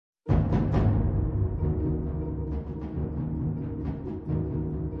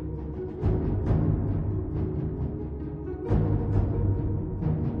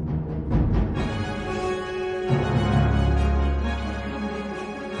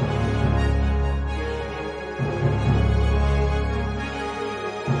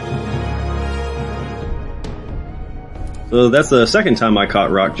So that's the second time I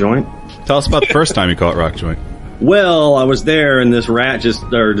caught rock joint. Tell us about the first time you caught rock joint. Well, I was there, and this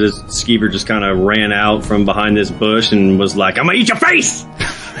skeever just kind of ran out from behind this bush and was like, "I'm gonna eat your face!"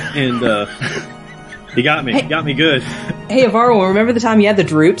 And he got me. He got me good. Hey, Avarwo, remember the time you had the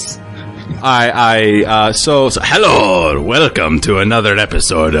droops? So hello, welcome to another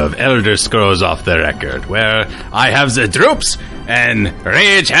episode of Elder Scrolls Off the Record, where I have the droops and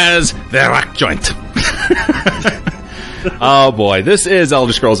Rage has the rock joint. Oh boy, this is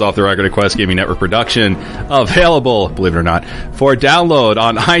Elder Scrolls Off the Record, a Quest Gaming Network production, available, believe it or not, for download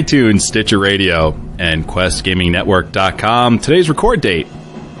on iTunes, Stitcher Radio, and QuestGamingNetwork.com. Today's record date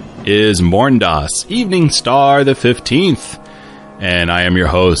is Morndas, Evening Star the 15th. And I am your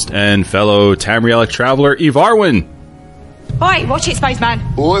host and fellow Tamrielic traveler, Evarwin. Oi, watch it, spaceman.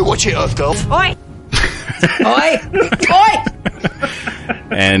 Oi, watch it, Earth Girl. Oi. Oi! Oi!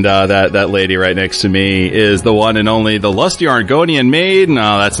 And that lady right next to me is the one and only the lusty Argonian maid.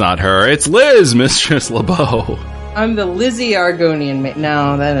 No, that's not her. It's Liz, Mistress LeBeau. I'm the Lizzie Argonian maid.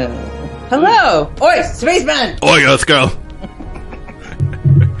 No, that is... Hello! Oi, spaceman! Oi, Earth Girl.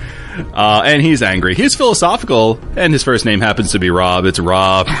 And he's angry. He's philosophical, and his first name happens to be Rob. It's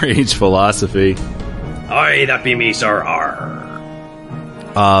Rob, Rage Philosophy. Aye, that be me, sir.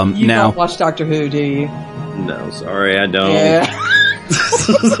 You don't watch Doctor Who, do you? No, sorry, I don't. Yeah.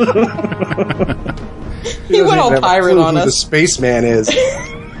 He went all pirate on us. The spaceman is.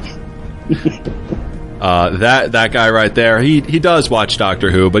 That guy right there, he does watch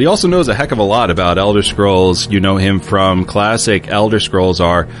Doctor Who, but he also knows a heck of a lot about Elder Scrolls. You know him from classic Elder Scrolls,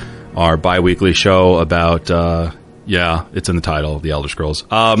 our bi-weekly show about, it's in the title of the Elder Scrolls.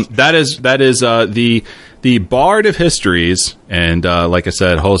 That is the Bard of Histories, and like I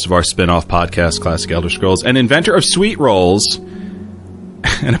said, host of our spin-off podcast, Classic Elder Scrolls, and inventor of Sweet Rolls,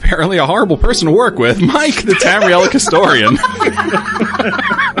 and apparently a horrible person to work with, Mike, the Tamrielic historian.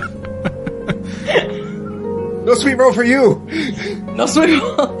 No sweet roll for you. No sweet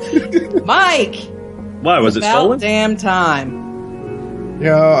roll. Mike! Why, was it stolen? About damn time.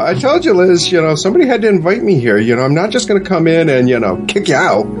 I told you, Liz, somebody had to invite me here. I'm not just going to come in and, kick you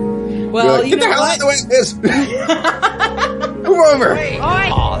out. Well, get the hell out of the way, Liz. Move over. Oi.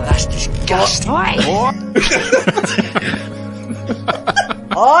 Oh, that's disgusting.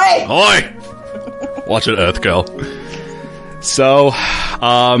 Oi! Oi! Watch it, Earth Girl. So,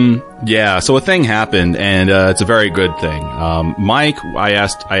 so a thing happened, and it's a very good thing. Mike, I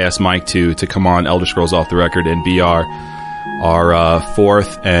asked Mike to come on Elder Scrolls Off the Record and be our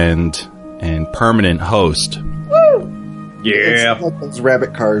fourth and permanent host. Woo! Yeah. It's like those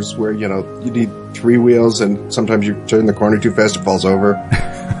rabbit cars where, you need three wheels and sometimes you turn the corner too fast, it falls over.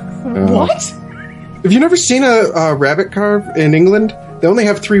 What? Have you never seen a rabbit car in England? They only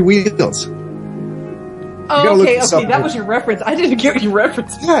have three wheels. Oh, okay, that was your reference. I didn't get your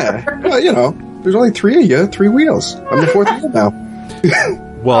reference. Yeah, well, there's only three of you, three wheels. I'm the fourth wheel now.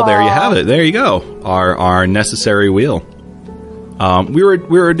 Well, there you have it. There you go. Our necessary wheel.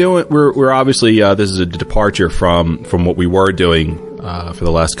 We're obviously this is a departure from what we were doing for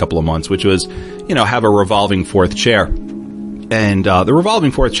the last couple of months, which was have a revolving fourth chair, and the revolving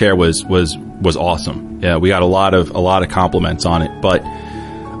fourth chair was awesome. Yeah, we got a lot of compliments on it, but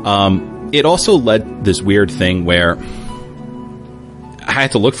it also led this weird thing where I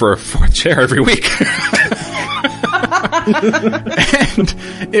had to look for a fourth chair every week. And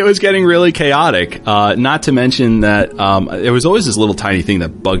it was getting really chaotic. Not to mention that there was always this little tiny thing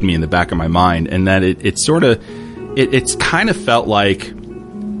that bugged me in the back of my mind, and that it's kind of felt like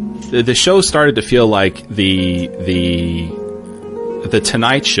the show started to feel like the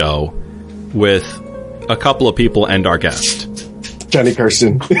Tonight Show with a couple of people and our guest. Johnny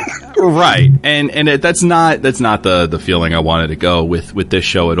Carson. Right. And that's not the feeling I wanted to go with this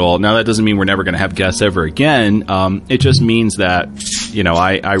show at all. Now, that doesn't mean we're never going to have guests ever again. It just means that,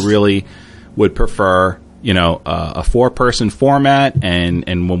 I really would prefer, a 4-person format.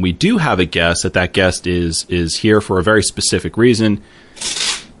 And when we do have a guest, that guest is here for a very specific reason.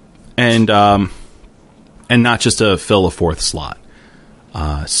 And not just to fill a fourth slot.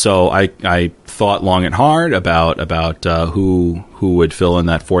 So I thought long and hard about who would fill in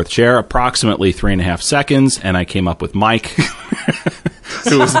that fourth chair. Approximately 3.5 seconds, and I came up with Mike,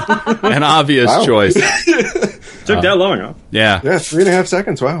 who was an obvious choice. Took that long, huh? Yeah. Yeah, 3.5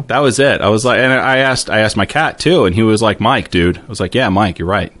 seconds. Wow. That was it. I was like, and I asked my cat too, and he was like, "Mike, dude." I was like, "Yeah, Mike, you're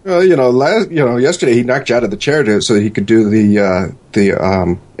right." Well, yesterday he knocked you out of the chair so he could do the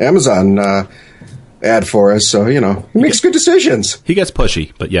Amazon ad for us. So he makes good decisions. He gets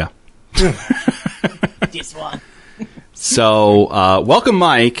pushy, but yeah. This one. So welcome,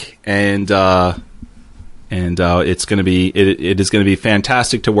 Mike, and and it's going to be it is going to be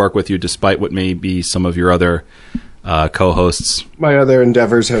fantastic to work with you, despite what may be some of your other co-hosts. My other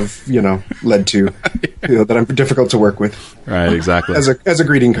endeavors have, led to that I'm difficult to work with. Right, exactly. As a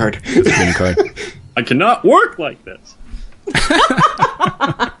greeting card. I cannot work like this.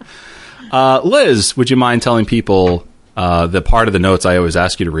 Liz, would you mind telling people the part of the notes I always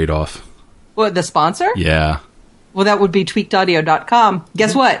ask you to read off? What, the sponsor? Yeah. Well, that would be tweakedaudio.com.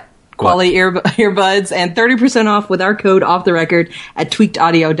 Guess what? Quality earbuds and 30% off with our code off the record at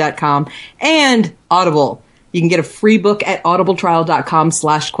tweakedaudio.com. And Audible. You can get a free book at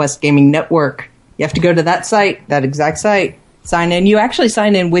audibletrial.com/questgamingnetwork. You have to go to that site, that exact site, sign in. You actually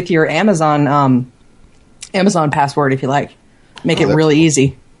sign in with your Amazon password if you like. Make it really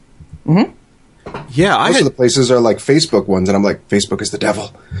easy. Mm-hmm. Yeah, most of the places are like Facebook ones, and I'm like, Facebook is the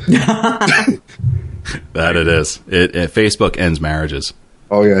devil. That it is. Facebook ends marriages.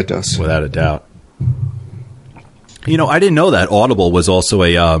 Oh yeah, it does, without a doubt. I didn't know that Audible was also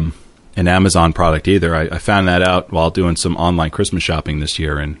an Amazon product either. I found that out while doing some online Christmas shopping this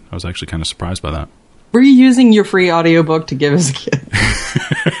year, and I was actually kind of surprised by that. Were you using your free audiobook to give us a gift?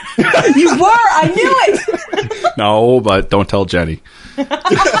 You were! I knew it! No, but don't tell Jenny.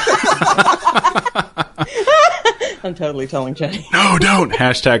 I'm totally telling Jenny. No, don't!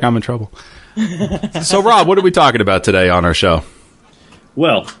 Hashtag I'm in trouble. So, Rob, what are we talking about today on our show?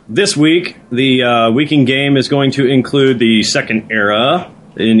 Well, this week, the Week in Game is going to include the second era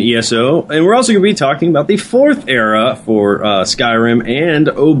in ESO, and we're also going to be talking about the fourth era for Skyrim and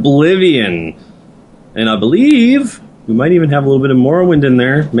Oblivion. And I believe we might even have a little bit of Morrowind in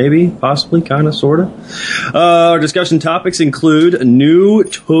there, maybe, possibly, kind of, sort of. Our discussion topics include a new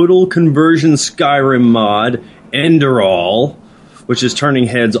total conversion Skyrim mod, Enderall, which is turning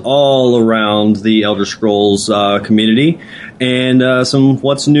heads all around the Elder Scrolls community, and some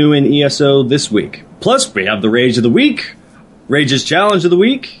what's new in ESO this week. Plus, we have the Rage of the Week, Rage's Challenge of the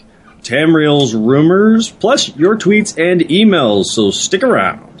Week, Tamriel's Rumors, plus your tweets and emails, so stick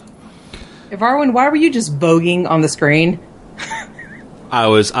around. Arwen, why were you just voguing on the screen? I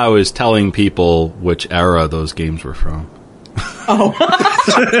was telling people which era those games were from. Oh.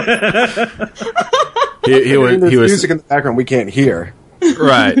 he was music in the background we can't hear.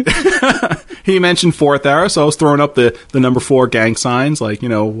 Right. He mentioned fourth era, so I was throwing up the number 4 gang signs, like,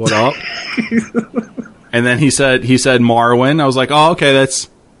 what up? And then he said Morrowind. I was like, oh, okay, that's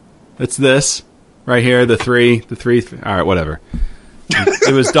this right here, the three. All right, whatever.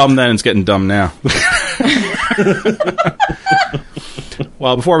 It was dumb then, it's getting dumb now.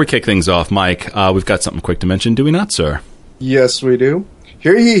 Well, before we kick things off, Mike, we've got something quick to mention, do we not, sir? Yes, we do.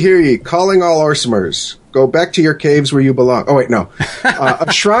 Hear ye, calling all Orsimers. Go back to your caves where you belong. Oh, wait, no. A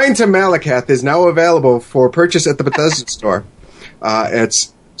Shrine to Malakath is now available for purchase at the Bethesda store.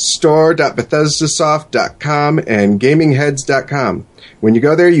 It's store.bethesdasoft.com and gamingheads.com. When you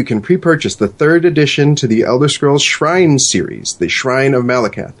go there, you can pre-purchase the 3rd edition to the Elder Scrolls Shrine series, the Shrine of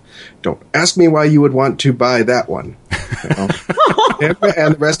Malakath. Don't ask me why you would want to buy that one. Him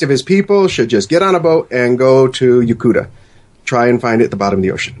and the rest of his people should just get on a boat and go to Yakuta. Try and find it at the bottom of the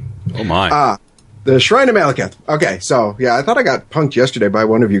ocean. Oh, my. The Shrine of Malakath. Okay, so, yeah, I thought I got punked yesterday by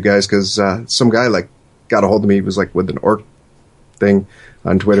one of you guys because some guy, got a hold of me. He was, with an orc thing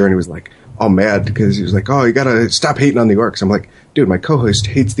on Twitter, and he was, all mad because he was like, oh, you got to stop hating on the orcs. I'm like, dude, my co-host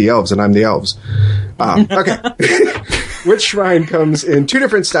hates the elves, and I'm the elves. Okay. Which shrine comes in 2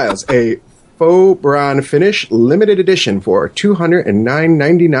 different styles. A faux bronze finish limited edition for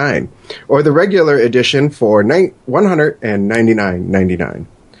 $209.99, or the regular edition for $199.99.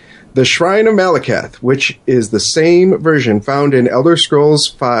 The Shrine of Malakath, which is the same version found in Elder Scrolls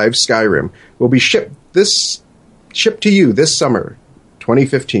V Skyrim, will be shipped to you this summer,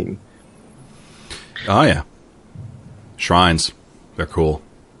 2015. Oh, yeah. Shrines. They're cool.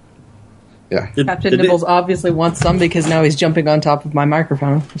 Yeah. Captain Nibbles obviously wants some because now he's jumping on top of my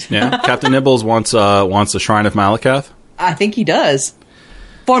microphone. Yeah, Captain Nibbles wants the Shrine of Malakath. I think he does.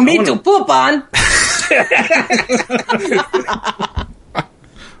 For me to poop on.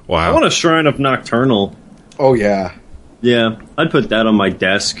 Wow. I want a Shrine of Nocturnal. Oh, yeah. Yeah, I'd put that on my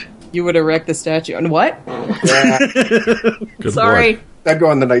desk. You would erect the statue. And what? Yeah. Good Sorry. Lord. That'd go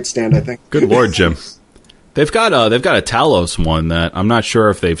on the nightstand, I think. Good Lord, Jim. They've got a Talos one that I'm not sure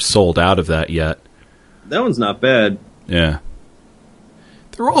if they've sold out of that yet. That one's not bad. Yeah.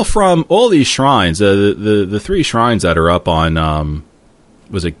 They're all from all these shrines. The 3 shrines that are up on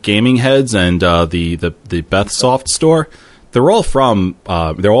was it Gaming Heads and the Bethsoft store. They're all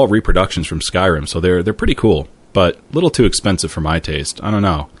they're all reproductions from Skyrim, so they're pretty cool, but a little too expensive for my taste. I don't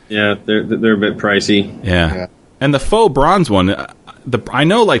know. Yeah, they're a bit pricey. Yeah. And the faux bronze one, I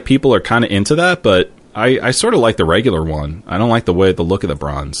know people are kind of into that, but I sort of like the regular one. I don't like the look of the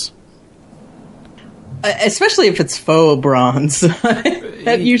bronze. Especially if it's faux bronze.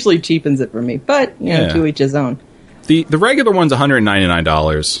 That usually cheapens it for me. But, to each his own. The regular one's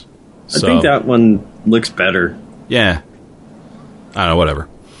 $199. So. I think that one looks better. Yeah. I don't know, whatever.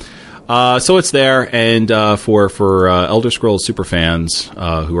 So it's there, and for Elder Scrolls super fans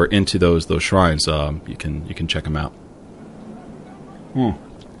who are into those shrines, you can check them out.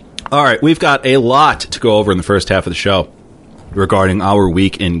 All right, we've got a lot to go over in the first half of the show regarding our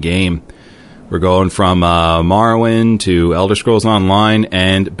week in game. We're going from Morrowind to Elder Scrolls Online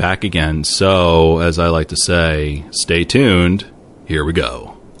and back again. So, as I like to say, stay tuned. Here we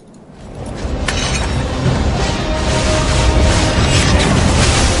go.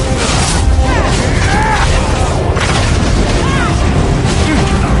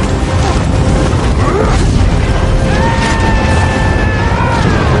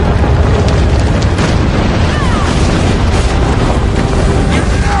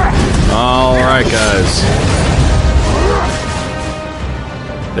 Guys,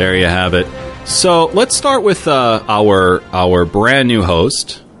 there you have it. So let's start with our brand new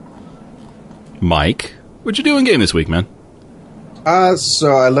host, Mike. What'd you do in game this week, man?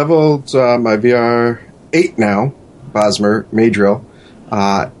 So I leveled my VR 8 now, Bosmer Madril,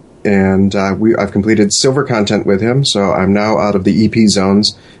 and I've completed silver content with him. So I'm now out of the EP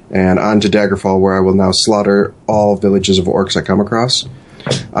zones and on to Daggerfall, where I will now slaughter all villages of orcs I come across.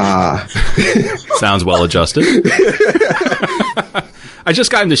 Sounds well adjusted. I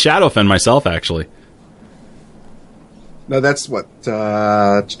just got into Shadowfen myself, actually. No, that's what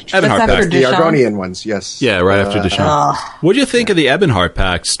Ebonheart Pact. The Argonian ones, yes. Yeah, right after Deshaun. What do you think of the Ebonheart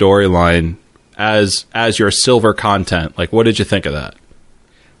Pact storyline as your silver content? Like, what did you think of that?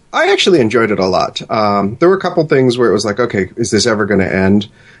 I actually enjoyed it a lot. There were a couple things where it was like, okay, is this ever going to end?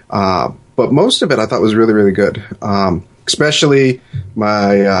 But most of it I thought was really, really good. Especially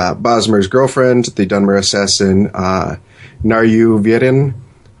my Bosmer's girlfriend, the Dunmer assassin, Naryu Viren.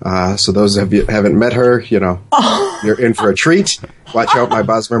 So those of you haven't met her, you're in for a treat. Watch out, my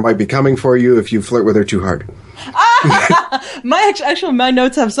Bosmer might be coming for you if you flirt with her too hard. My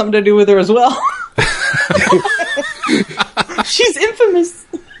notes have something to do with her as well. She's infamous.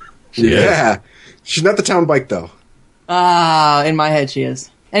 Yeah. She's not the town bike, though. In my head she is.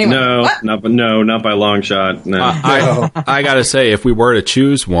 Anyway, not by a long shot. No. I gotta say, if we were to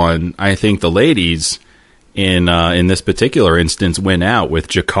choose one, I think the ladies in this particular instance win out, with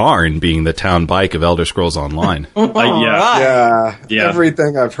Jakarn being the town bike of Elder Scrolls Online. Yeah.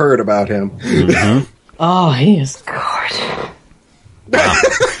 Everything I've heard about him. Mm-hmm. Oh, he is gorgeous. Wow.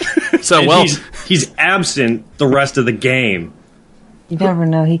 So he's absent the rest of the game. You never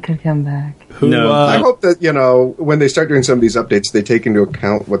know; he could come back. I hope that, when they start doing some of these updates, they take into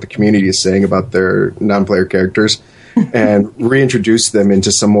account what the community is saying about their non-player characters and reintroduce them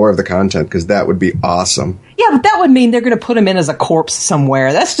into some more of the content, because that would be awesome. Yeah, but that would mean they're going to put him in as a corpse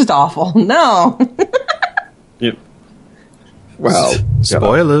somewhere. That's just awful. No. Yep. Well,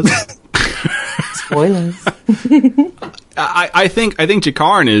 spoilers. Spoilers. I think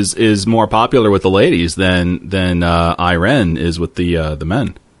Jakarn is more popular with the ladies than Irene is with the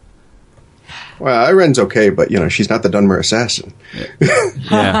men. Well, Irene's okay, but she's not the Dunmer assassin.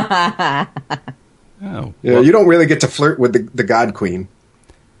 Yeah. Oh, well, you don't really get to flirt with the God Queen.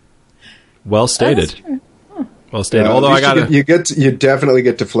 Well stated. Huh. Well stated. Although you definitely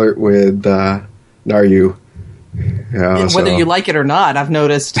get to flirt with Naryu. Whether you like it or not, I've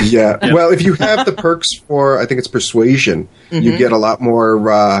noticed. Yeah. Well, if you have the perks for, I think it's persuasion, you get a lot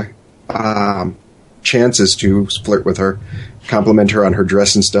more chances to flirt with her, compliment her on her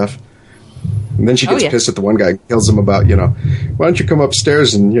dress and stuff. And then she gets pissed at the one guy and kills him about, why don't you come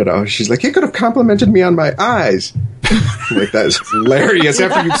upstairs? And, she's like, he could have complimented me on my eyes. Like, that is hilarious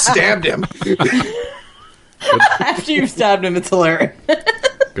after you've stabbed him. After you've stabbed him, it's hilarious.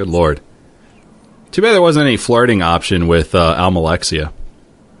 Good Lord. Too bad there wasn't any flirting option with Almalexia.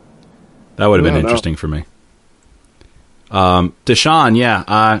 That would have been interesting for me. Deshaun,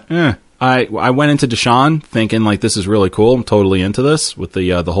 yeah. I went into Deshaun thinking, like, this is really cool. I'm totally into this with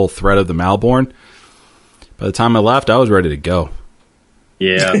the whole threat of the Malborn. By the time I left, I was ready to go.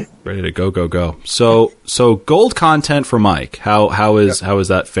 Yeah. Ready to go. So gold content for Mike. How is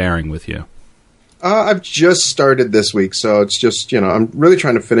that faring with you? I've just started this week, so it's just, I'm really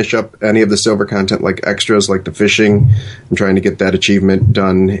trying to finish up any of the silver content, like extras, like the fishing. I'm trying to get that achievement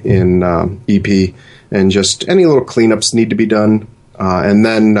done in EP, and just any little cleanups need to be done, and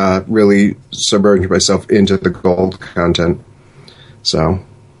then really submerge myself into the gold content. So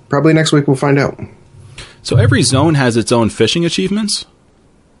probably next week we'll find out. So every zone has its own fishing achievements?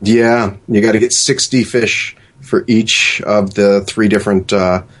 Yeah, you got to get 60 fish for each of the 3 different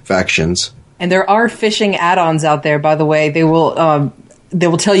factions. And there are fishing add-ons out there, by the way. They will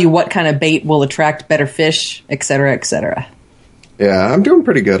tell you what kind of bait will attract better fish, et cetera, et cetera. Yeah, I'm doing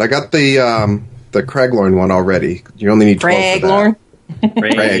pretty good. I got the Craglorn one already. You only need 12 for that.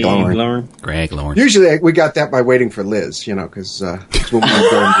 Craglorn. Craglorn. Usually we got that by waiting for Liz, because when we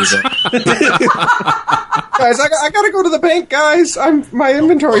go and do that. Guys, I got to go to the bank, guys. My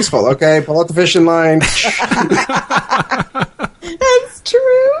inventory's full. Okay, pull out the fishing line. That's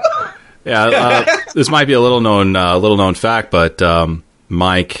true. Yeah, this might be a little known fact, but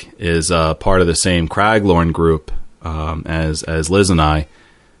Mike is part of the same Craglorn group as Liz and I,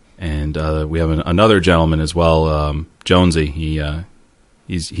 and we have another gentleman as well, Jonesy.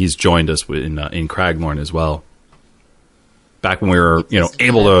 He's joined us in Craglorn as well. Back when we were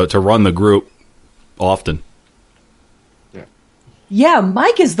able to run the group often. Yeah,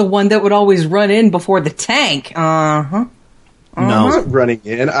 Mike is the one that would always run in before the tank. I wasn't running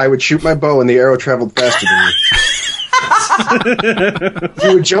in. I would shoot my bow and the arrow traveled faster than me.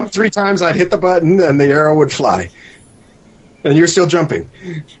 You would jump 3 times, I'd hit the button, and the arrow would fly. And you're still jumping.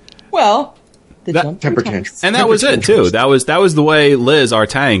 Well, the jump temper tantrum. And that was it too. That was the way Liz, our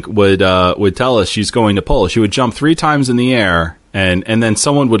tank, would tell us she's going to pull. She would jump 3 times in the air, and then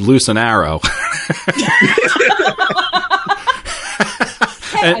someone would loose an arrow.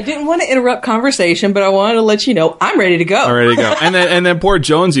 I didn't want to interrupt conversation, but I wanted to let you know I'm ready to go. I'm ready to go. And then poor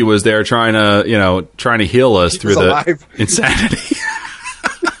Jonesy was there trying to heal us through the insanity.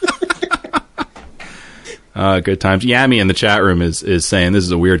 Good times. Yami in the chat room is saying this is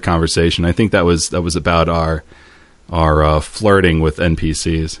a weird conversation. I think that was about our flirting with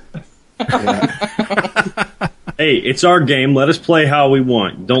NPCs. Hey, it's our game. Let us play how we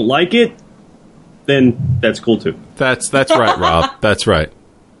want. Don't like it? Then that's cool too. That's right, Rob. That's right.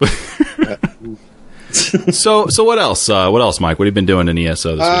 So what else? What else, Mike? What have you been doing in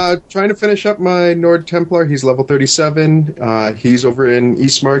ESO this week? Trying to finish up my Nord Templar. He's level 37. He's over in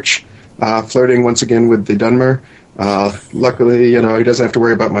Eastmarch, flirting once again with the Dunmer. Luckily, he doesn't have to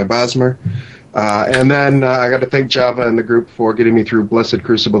worry about my Bosmer. And then I got to thank Java and the group for getting me through Blessed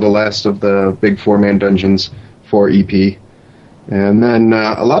Crucible, the last of the big 4-man dungeons for EP. And then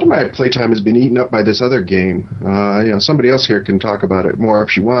a lot of my playtime has been eaten up by this other game. Somebody else here can talk about it more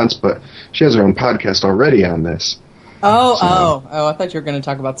if she wants, but she has her own podcast already on this. Oh, I thought you were going to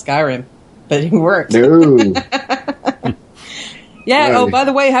talk about Skyrim, but you weren't. No. Yeah, oh, by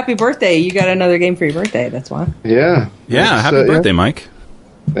the way, happy birthday. You got another game for your birthday, that's why. Yeah. Yeah, happy birthday, Mike.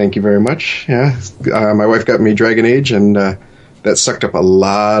 Thank you very much. Yeah, my wife got me Dragon Age, and that sucked up a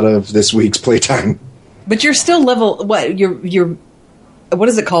lot of this week's playtime. But you're still level, what, you're what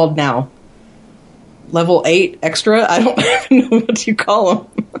is it called now? Level 8 extra? I don't even know what you call them.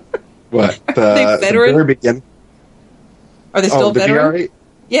 What? Are they veteran? The very beginning. Are they still the veteran? VR8?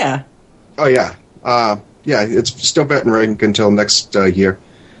 Yeah. Oh, yeah. Yeah, it's still veteran rank until next year.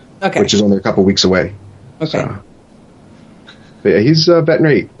 Okay. Which is only a couple weeks away. Okay. So. But yeah, he's veteran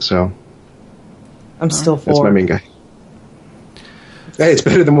 8, so. I'm still 4. That's my main guy. Hey, it's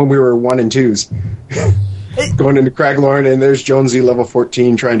better than when we were 1 and 2s. Going into Craglorn, and there's Jonesy, level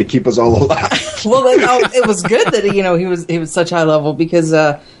 14, trying to keep us all alive. Well, it was good that he was such high level because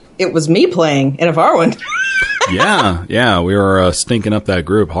it was me playing in a Farwind. Yeah, we were stinking up that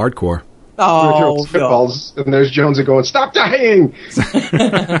group hardcore. Oh, spitballs, and there's Jonesy going, "Stop dying!"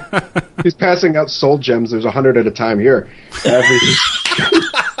 He's passing out soul gems. There's 100 at a time here.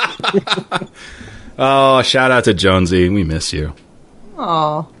 Oh, shout out to Jonesy. We miss you.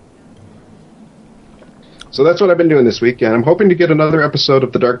 Aw. So that's what I've been doing this week, and I'm hoping to get another episode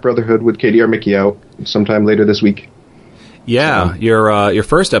of the Dark Brotherhood with KDR Mickey out sometime later this week. Yeah, your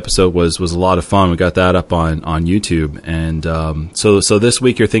first episode was a lot of fun. We got that up on YouTube, and so this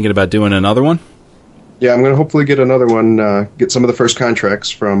week you're thinking about doing another one? Yeah, I'm going to hopefully get another one. Get some of the first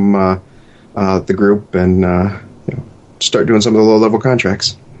contracts from the group, and start doing some of the low level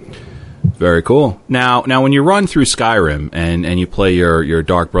contracts. Very cool. Now when you run through Skyrim and you play your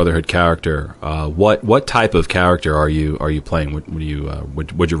Dark Brotherhood character, what type of character are you playing?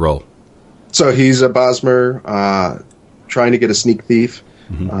 What'd you roll? So he's a Bosmer, trying to get a sneak thief.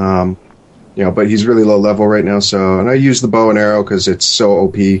 Mm-hmm. But he's really low level right now. So, and I use the bow and arrow because it's so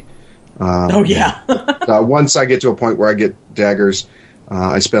OP. Once I get to a point where I get daggers,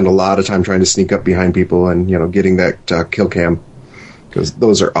 I spend a lot of time trying to sneak up behind people and getting that kill cam. Because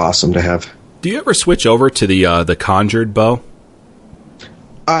those are awesome to have. Do you ever switch over to the conjured bow?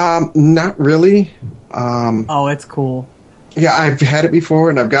 Not really. It's cool. Yeah, I've had it before,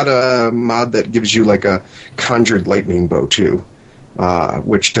 and I've got a mod that gives you like a conjured lightning bow too.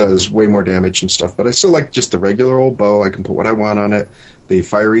 which does way more damage and stuff. But I still like just the regular old bow. I can put what I want on it. The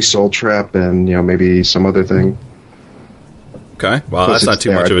fiery soul trap and, maybe some other thing. Okay, well, Plus that's not it's too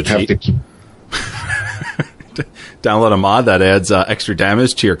there. much of a I'd have cheat. to keep- Download a mod that adds extra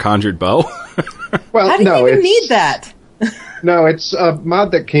damage to your conjured bow. Well, How do you even need that? No, it's a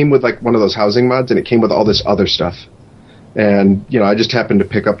mod that came with like one of those housing mods, and it came with all this other stuff. And, I just happened to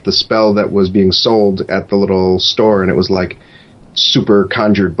pick up the spell that was being sold at the little store, and it was like super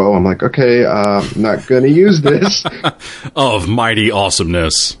conjured bow. I'm like, okay, I'm not going to use this. Of mighty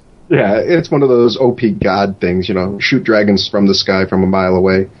awesomeness. Yeah, it's one of those OP god things, shoot dragons from the sky from a mile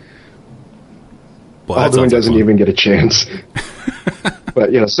away. Well, that Alduin sounds like doesn't fun. even get a chance.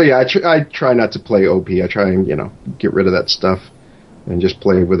 But, so yeah, I try not to play OP. I try and, get rid of that stuff and just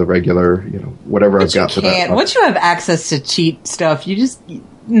play with a regular, whatever I've got for that. Once you have access to cheat stuff, you just...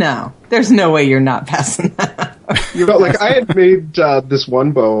 No. There's no way you're not passing that. I had made this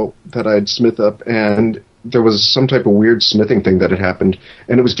one bow that I'd smith up, and there was some type of weird smithing thing that had happened,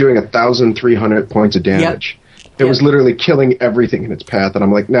 and it was doing 1,300 points of damage. Yep. It was literally killing everything in its path, and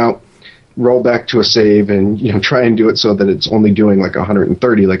I'm like, now... roll back to a save and try and do it so that it's only doing like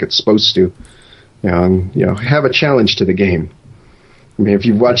 130 like it's supposed to. Have a challenge to the game. I mean, if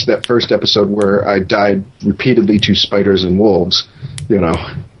you've watched that first episode where I died repeatedly to spiders and wolves, you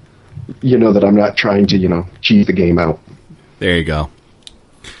know that I'm not trying to cheat the game out. There you go.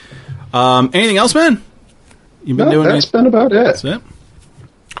 Anything else, man? You've been doing that's been about it. That's it.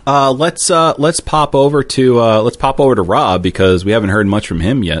 Let's pop over to Rob because we haven't heard much from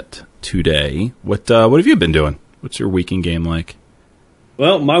him yet today. What have you been doing? What's your weekend game like?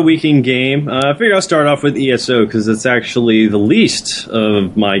 Well, my weekend game, I figure I'll start off with ESO because it's actually the least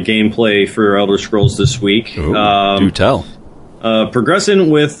of my gameplay for Elder Scrolls this week. Ooh, do tell. Progressing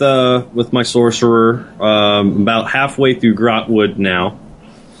with my sorcerer, about halfway through Grotwood now.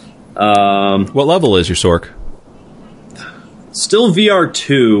 What level is your Sork? Still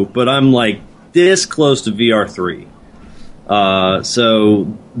VR2, but I'm like this close to VR3.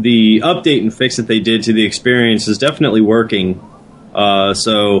 So the update and fix that they did to the experience is definitely working.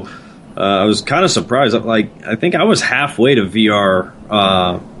 So I was kind of surprised. I think I was halfway to VR.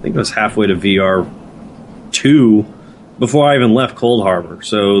 I think I was halfway to VR2 before I even left Cold Harbor.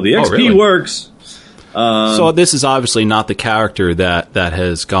 So the XP really? works. So this is obviously not the character that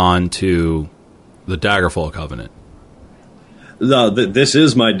has gone to the Daggerfall Covenant. This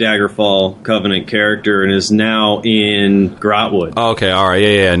is my Daggerfall Covenant character and is now in Grotwood. Okay, all right,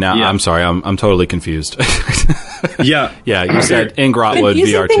 yeah. Now Yeah. I'm sorry, I'm totally confused. Yeah, yeah. You said in Grotwood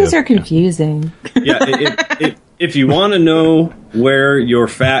Confusing VR2. things are confusing. Yeah. If you want to know where your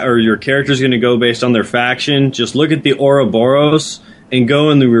character is going to go based on their faction, just look at the Ouroboros and go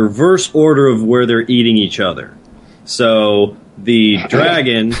in the reverse order of where they're eating each other. So the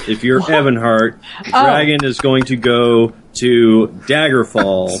dragon, if you're Evanhart, dragon is going to go to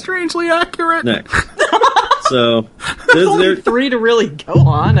Daggerfall. Strangely accurate. Next. So There's only 3 to really go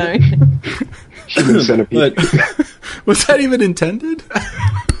on. Human centipede. Was that even intended?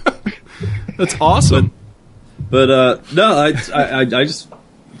 That's awesome. But no, I just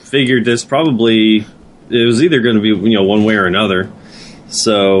figured this probably it was either going to be one way or another.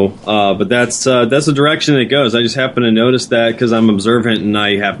 So, but that's the direction it goes. I just happen to notice that because I'm observant and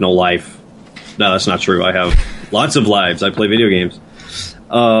I have no life. No, that's not true. I have lots of lives. I play video games.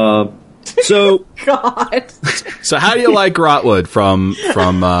 So God. So how do you like Grotwood from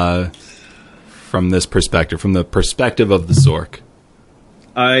this perspective, from the perspective of the Zork?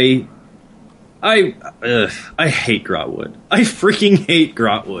 I hate Grotwood. I freaking hate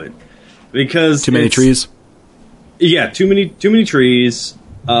Grotwood because Too many trees? Yeah, too many trees.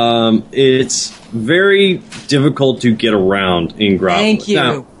 It's very difficult to get around in Grotwood. Thank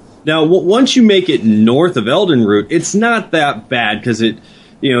you. Now, once you make it north of Eldenroot, it's not that bad because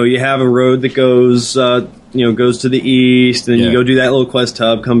you have a road that goes goes to the east, and then you go do that little quest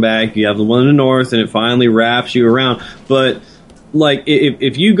hub, come back. You have the one in the north, and it finally wraps you around. But like,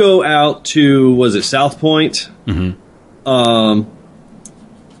 if you go out to, was it South Point? Mm-hmm.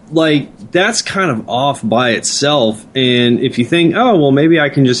 Like, that's kind of off by itself. And if you think, oh, well, maybe I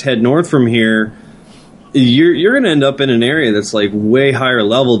can just head north from here, you're going to end up in an area that's like way higher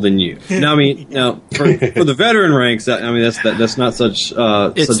level than you. Now, I mean, for the veteran ranks, that's not such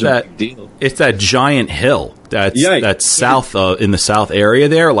a big deal. It's that giant hill that's south in the south area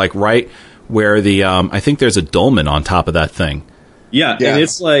there, like right where the I think there's a dolmen on top of that thing. Yeah. And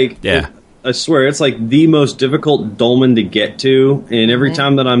it's like I swear it's like the most difficult dolmen to get to, and every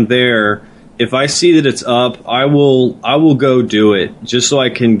time that I'm there, if I see that it's up, I will go do it just so I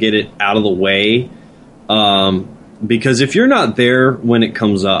can get it out of the way. because if you're not there when it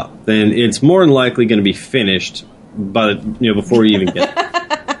comes up, then it's more than likely going to be finished before you even get there.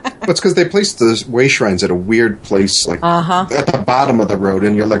 It's because they placed the way shrines at a weird place, like at the bottom of the road,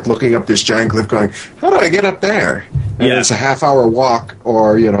 and you're like looking up this giant cliff going, how do I get up there? And it's a half-hour walk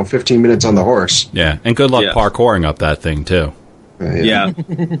or, 15 minutes on the horse. Yeah, and good luck parkouring up that thing, too. Yeah,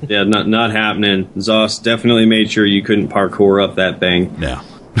 not happening. Zoss definitely made sure you couldn't parkour up that thing. Yeah.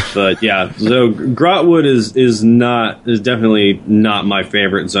 But yeah, so Grotwood is definitely not my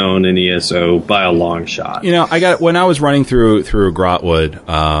favorite zone in ESO by a long shot. When I was running through Grotwood,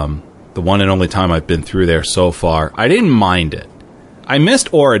 the one and only time I've been through there so far, I didn't mind it. I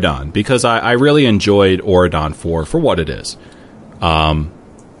missed Auradon because I really enjoyed Auradon for what it is.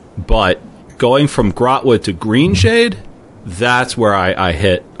 But going from Grotwood to Greenshade, that's where I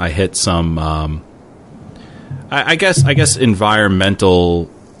hit some I guess environmental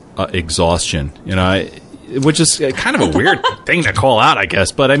exhaustion, which is kind of a weird thing to call out, I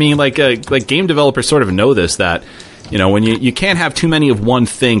guess. But I mean, like game developers sort of know this, that when you can't have too many of one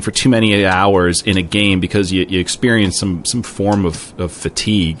thing for too many hours in a game because you experience some form of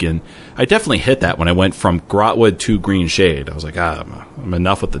fatigue. And I definitely hit that when I went from Grotwood to Green Shade. I was like, I'm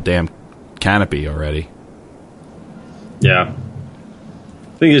enough with the damn canopy already. Yeah.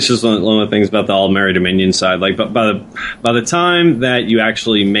 I think it's just one of the things about the All-Mary Dominion side. Like, but by the time that you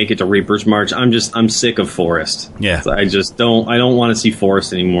actually make it to Reaper's March, I'm sick of Forest. Yeah, I don't want to see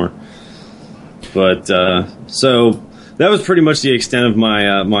Forest anymore. But so that was pretty much the extent of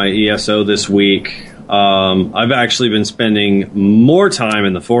my ESO this week. I've actually been spending more time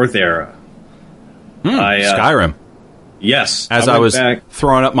in the fourth era. Skyrim. Yes. As I was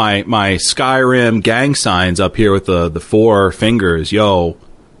throwing up my Skyrim gang signs up here with the four fingers, yo.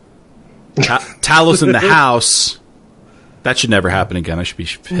 Talos in the house. That should never happen again. I should be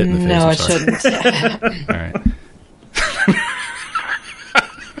hit in the face. No, it shouldn't. All right.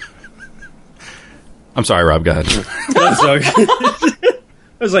 I'm sorry, Rob. Go ahead. I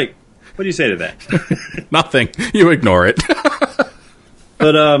was like, what do you say to that? Nothing. You ignore it.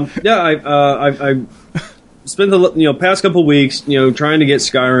 But I spent the past couple weeks trying to get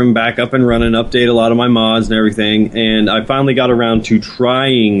Skyrim back up and running, update a lot of my mods and everything, and I finally got around to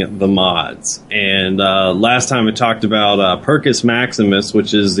trying the mods. And last time I talked about Percus Maximus,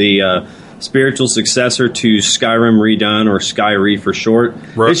 which is the spiritual successor to Skyrim Redone, or Skyre for short.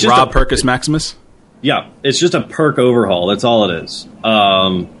 Rob Percus Maximus? Yeah, it's just a perk overhaul. That's all it is.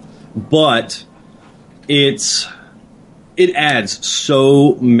 But it adds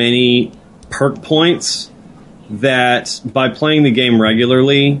so many perk points that by playing the game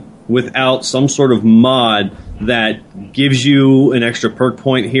regularly without some sort of mod that gives you an extra perk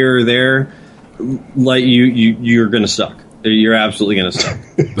point here or there, like you're gonna suck. You're absolutely gonna suck.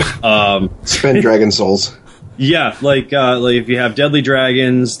 Spend Dragon Souls. Yeah, like if you have Deadly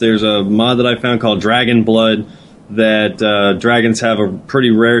Dragons, there's a mod that I found called Dragon Blood that dragons have a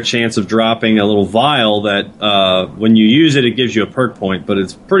pretty rare chance of dropping a little vial that when you use it, it gives you a perk point, but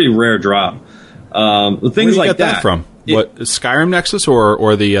it's a pretty rare drop. Things Where do you like get that from? What, Skyrim Nexus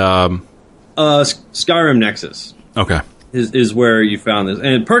or the Skyrim Nexus? Okay, is where you found this.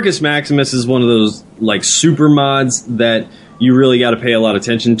 And Percus Maximus is one of those like super mods that you really got to pay a lot of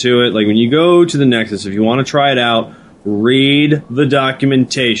attention to it. Like when you go to the Nexus, if you want to try it out, read the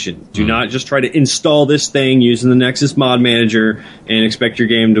documentation. Do not just try to install this thing using the Nexus Mod Manager and expect your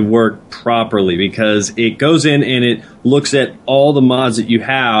game to work properly, because it goes in and it looks at all the mods that you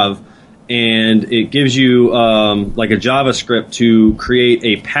have, and it gives you like a JavaScript to create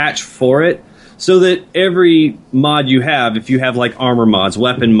a patch for it, so that every mod you have, if you have like armor mods,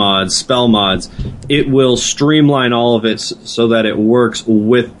 weapon mods, spell mods, it will streamline all of it so that it works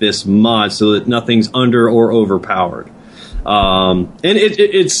with this mod, so that nothing's under or overpowered. And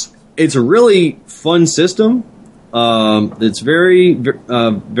it's a really fun system. It's very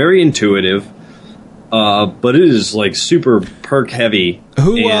very intuitive, but it is like super perk heavy.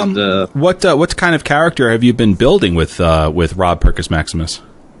 What kind of character have you been building with Rob Percus Maximus?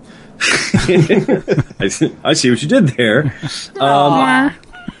 I see what you did there.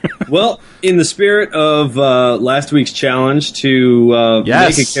 Well, in the spirit of last week's challenge to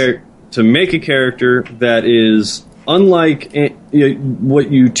make a character that is unlike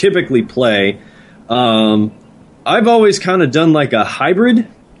what you typically play, I've always kind of done like a hybrid.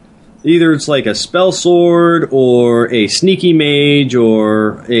 Either it's like a spell sword or a sneaky mage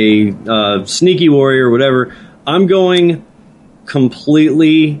or a sneaky warrior or whatever. I'm going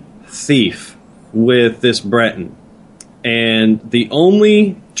completely thief with this Breton, and the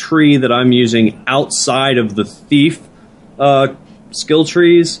only tree that I'm using outside of the thief skill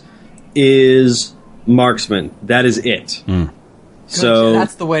trees is marksman. That is it. So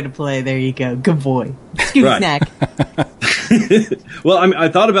that's the way to play. There you go. Good boy. Excuse me, snack. Well, I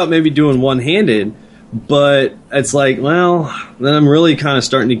thought about maybe doing one-handed, but it's like, well, then I'm really kind of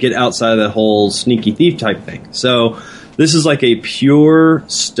starting to get outside of that whole sneaky thief type thing. So this is like a pure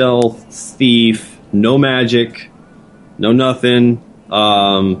stealth thief, no magic, no nothing.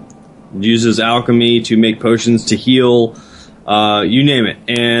 Uses alchemy to make potions to heal, you name it.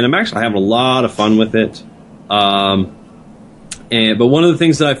 And I'm actually having a lot of fun with it. But one of the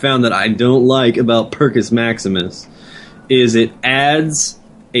things that I found that I don't like about Percus Maximus is it adds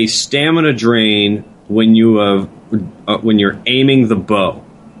a stamina drain when you're aiming the bow.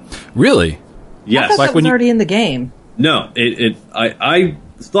 Really? Yes. I thought that was already in the game. No, I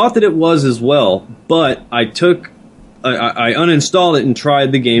thought that it was as well, but I uninstalled it and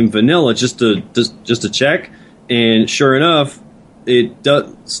tried the game vanilla just to check, and sure enough, it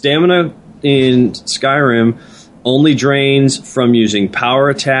does. Stamina in Skyrim only drains from using power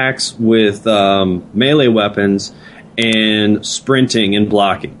attacks with melee weapons and sprinting and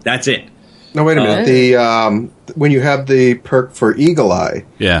blocking. That's it. No, wait a minute. The when you have the perk for Eagle Eye,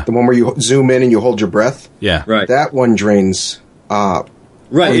 the one where you zoom in and you hold your breath, right. That one drains.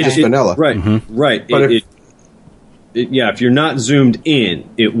 Right, just vanilla. Right, right. But if you're not zoomed in,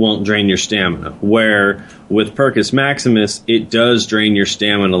 it won't drain your stamina. Where with Percus Maximus, it does drain your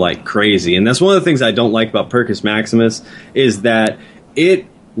stamina like crazy. And that's one of the things I don't like about Percus Maximus is that it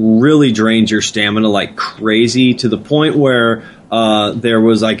really drains your stamina like crazy to the point where there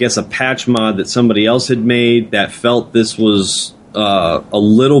was, I guess, a patch mod that somebody else had made that felt this was a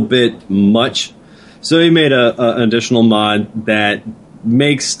little bit much. So he made an additional mod that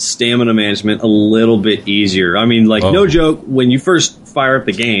makes stamina management a little bit easier. I mean, like, no joke, when you first fire up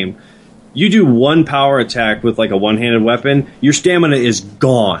the game, you do one power attack with, like, a one-handed weapon, your stamina is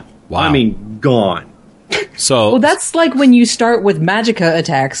gone. Wow. I mean, gone. So, well, that's like when you start with magicka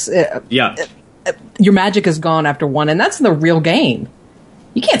attacks. Your magic is gone after one, and that's in the real game.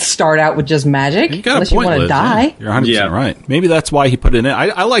 You can't start out with just magic unless you want to die. You're 100% right. Maybe that's why he put it in.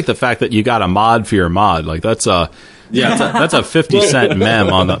 I like the fact that you got a mod for your mod. Like, that's a 50-cent meme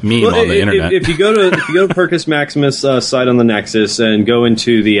on the internet. If you go to Percus Maximus site on the Nexus and go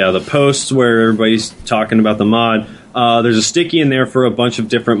into the posts where everybody's talking about the mod, there's a sticky in there for a bunch of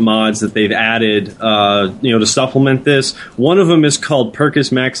different mods that they've added, to supplement this. One of them is called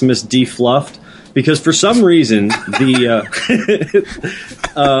Percus Maximus Defluffed, because for some reason the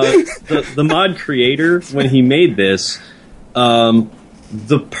mod creator, when he made this,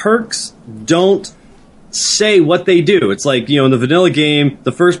 the perks don't say what they do. It's like, in the vanilla game,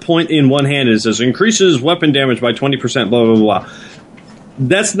 the first point in one hand is says increases weapon damage by 20%, blah, blah, blah.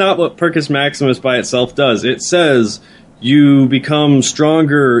 That's not what Percus Maximus by itself does. It says you become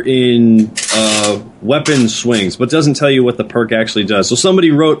stronger in weapon swings, but doesn't tell you what the perk actually does. So somebody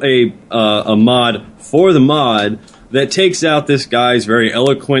wrote a mod for the mod that takes out this guy's very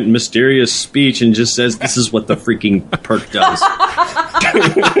eloquent, mysterious speech and just says, this is what the freaking perk does. I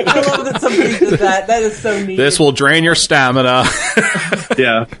love that somebody did that. That is so neat. This will drain your stamina.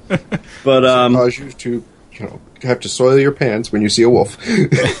 Yeah. But cause you to, have to soil your pants when you see a wolf.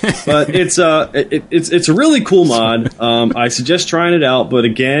 But it's a really cool mod. I suggest trying it out, but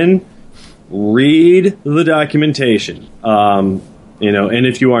again, read the documentation. And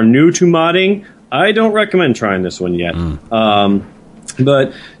if you are new to modding, I don't recommend trying this one yet.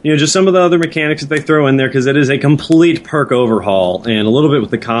 But, just some of the other mechanics that they throw in there, because it is a complete perk overhaul, and a little bit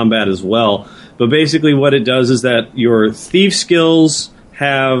with the combat as well. But basically what it does is that your thief skills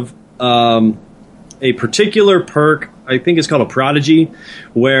have a particular perk, I think it's called a prodigy,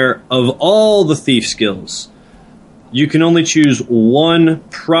 where of all the thief skills, you can only choose one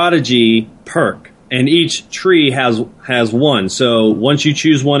prodigy perk. And each tree has one. So once you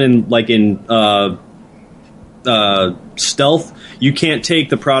choose one in stealth, you can't take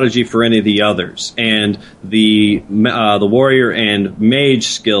the prodigy for any of the others. And the warrior and mage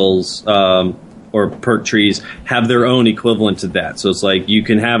skills or perk trees have their own equivalent to that. So it's like you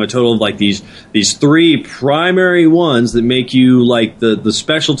can have a total of like these three primary ones that make you like the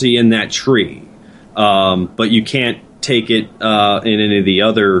specialty in that tree, but you can't take it in any of the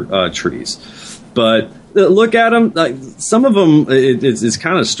other trees. But look at them. Like, some of them, it's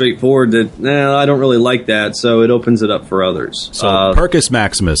kind of straightforward that, I don't really like that, so it opens it up for others. So Percus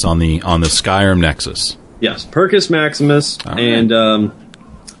Maximus on the Skyrim Nexus. Yes, Percus Maximus. Right. And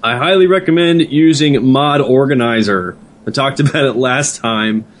I highly recommend using Mod Organizer. I talked about it last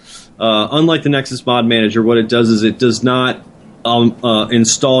time. Unlike the Nexus Mod Manager, what it does is it does not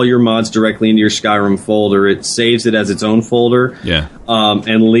install your mods directly into your Skyrim folder. It saves it as its own folder,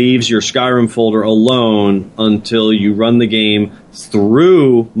 and leaves your Skyrim folder alone until you run the game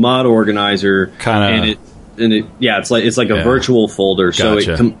through Mod Organizer. It's like a virtual folder, so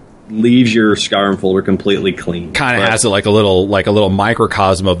it leaves your Skyrim folder completely clean. Kind of has it like a little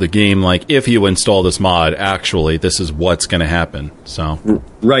microcosm of the game. Like, if you install this mod, actually, this is what's going to happen. So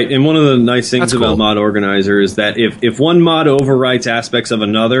right, and one of the nice things about Mod Organizer is that if one mod overwrites aspects of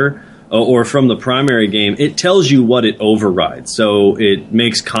another, or from the primary game, it tells you what it overrides. So it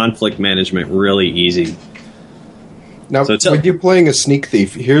makes conflict management really easy. Now, with you playing a sneak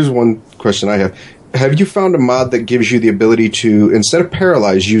thief, here's one question I have. Have you found a mod that gives you the ability to, instead of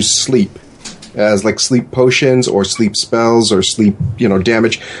paralyze, use sleep as like sleep potions or sleep spells or sleep,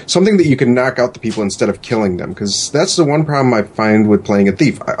 damage, something that you can knock out the people instead of killing them? Because that's the one problem I find with playing a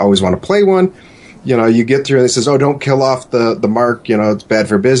thief. I always want to play one. You get through and it says, oh, don't kill off the mark, it's bad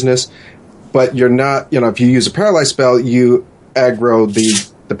for business. But you're not, if you use a paralyze spell, you aggro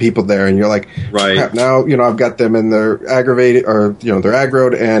the people there, and you're like, right, crap, now I've got them and they're aggravated, or they're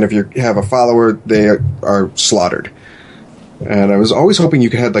aggroed, and if you have a follower, they are slaughtered. And I was always hoping you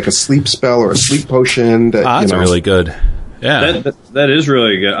could have like a sleep spell or a sleep potion. That's really good. Yeah, that is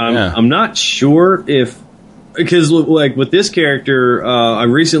really good. I'm not sure if, because like with this character, I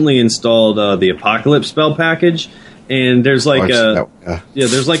recently installed the Apocalypse spell package. And there's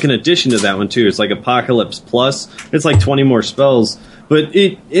there's like an addition to that one too. It's like Apocalypse Plus. It's like 20 more spells, but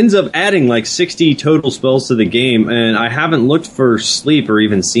it ends up adding like 60 total spells to the game. And I haven't looked for sleep or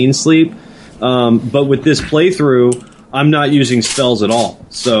even seen sleep. But with this playthrough, I'm not using spells at all,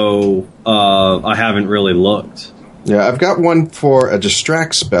 so I haven't really looked. Yeah, I've got one for a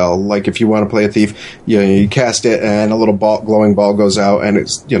distract spell. Like if you want to play a thief, you cast it and a little glowing ball goes out and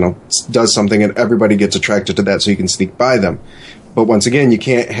it's does something and everybody gets attracted to that, so you can sneak by them. But once again, you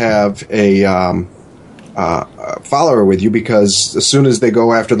can't have a follower with you, because as soon as they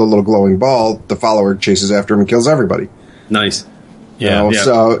go after the little glowing ball, the follower chases after him and kills everybody. Nice.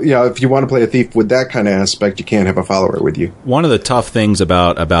 So if you want to play a thief with that kind of aspect, you can't have a follower with you. One of the tough things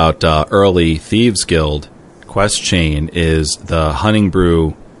about early Thieves Guild quest chain is the Hunting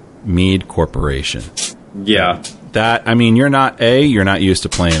Brew Mead Corporation. Yeah. That, I mean, you're not used to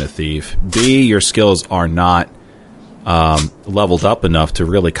playing a thief. B, your skills are not leveled up enough to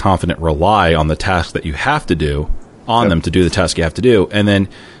really confident rely on the task that you have to do on them to do the task you have to do. And then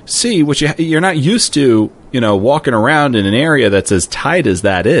C, which you're not used to, walking around in an area that's as tight as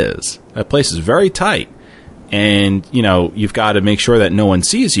that is. That place is very tight. And, you've got to make sure that no one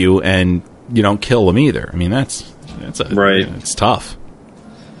sees you and you don't kill them either. I mean, that's right. It's tough.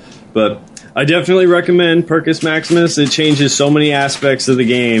 But I definitely recommend Percus Maximus. It changes so many aspects of the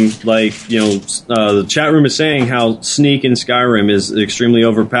game. Like, the chat room is saying how Sneak in Skyrim is extremely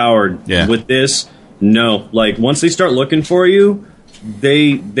overpowered. Yeah. With this, no. Like, once they start looking for you,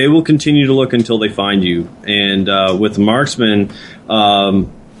 they will continue to look until they find you. And with Marksman,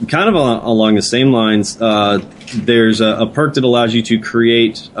 kind of along the same lines, there's a perk that allows you to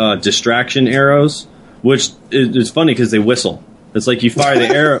create distraction arrows, which is funny because they whistle. It's like you fire the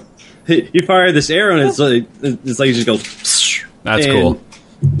arrow, you fire this arrow, and it's like it just goes. That's cool.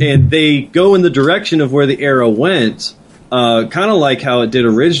 And they go in the direction of where the arrow went, kind of like how it did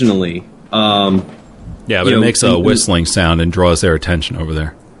originally. But it makes a whistling sound and draws their attention over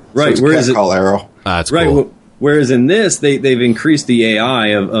there. Right. So it's call arrow. That's right. Cool. Whereas in this, they've increased the AI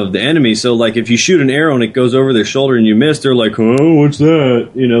of the enemy. So, like, if you shoot an arrow and it goes over their shoulder and you miss, they're like, oh, what's that?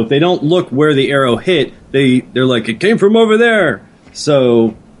 If they don't look where the arrow hit, they're like, it came from over there.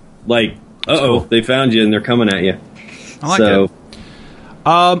 So, like, cool. They found you and they're coming at you. I like it.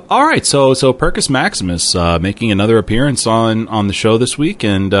 All right, so Percus Maximus making another appearance on the show this week,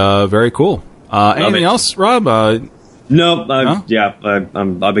 and very cool. Anything else, Rob? Nope.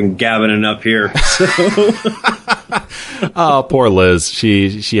 I've been gabbing enough here. So. Oh, poor Liz.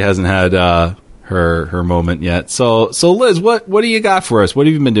 She hasn't had her moment yet. So Liz, what do you got for us? What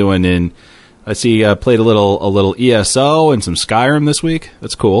have you been doing? I see played a little ESO and some Skyrim this week.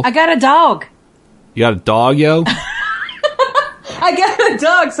 That's cool. I got a dog. You got a dog, yo? I got a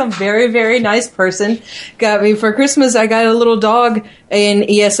dog. Some very, very nice person got me for Christmas. I got a little dog in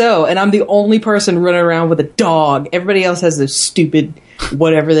ESO, and I'm the only person running around with a dog. Everybody else has this stupid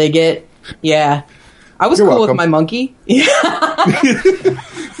whatever they get. Yeah. I was cool with my monkey. Yeah.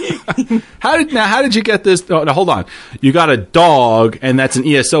 How did you get this? Oh, now, hold on. You got a dog, and that's an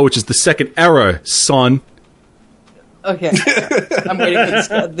ESO, which is the second era, son. Okay. I'm waiting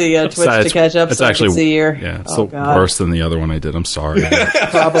for the Twitch to catch up so I can see here. Yeah, it's worse than the other one I did. I'm sorry.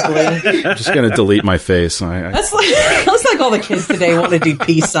 Probably. I'm just going to delete my face. That's like all the kids today want to do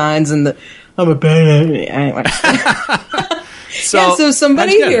peace signs and I'm a bad anyway. So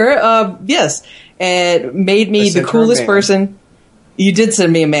somebody here, made me the coolest person. You did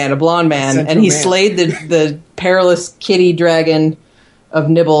send me a blonde man, and he slayed the perilous kitty dragon of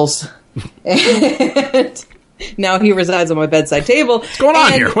Nibbles. And now he resides on my bedside table. What's going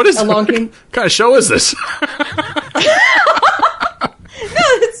on here? What kind of show is this? No,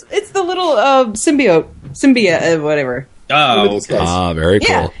 it's the little symbiote, whatever. Oh, okay. Very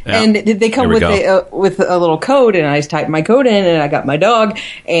cool. Yeah. And they come with a little code, and I just typed my code in, and I got my dog.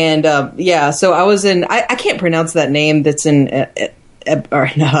 And so I was in. I can't pronounce that name. That's in AD.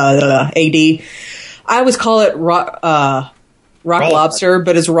 I always call it Rock Lobster,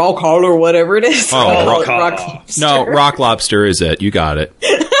 but it's Raw Call or whatever it is. Oh, Rock Lobster. No, Rock Lobster is it. You got it.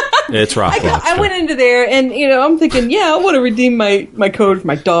 It's Rock Lobster. I went into there, and I'm thinking, I want to redeem my code for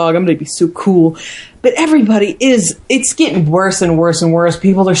my dog. I'm going to be so cool. But everybody it's getting worse and worse and worse.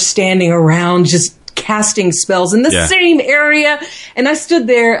 People are standing around just casting spells in the same area. And I stood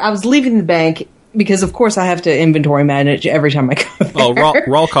there. I was leaving the bank because, of course, I have to inventory manage every time I go there. Oh,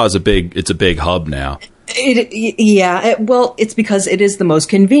 Rawlcaw is a big hub now. It's because it is the most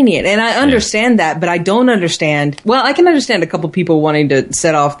convenient, and I understand that, but I don't understand. Well, I can understand a couple people wanting to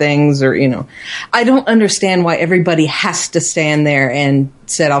set off things, or I don't understand why everybody has to stand there and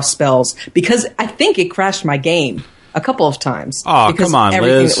set off spells, because I think it crashed my game a couple of times. Oh, come on,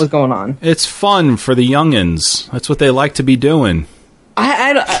 everything Liz. that was going on. It's fun for the youngins. That's what they like to be doing.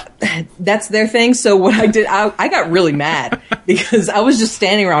 That's their thing. So what I did, I got really mad because I was just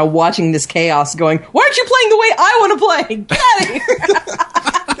standing around watching this chaos going, why aren't you playing the way I want to play? Get out of here.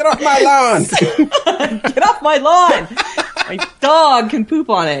 Get off my lawn. Get off my lawn. My dog can poop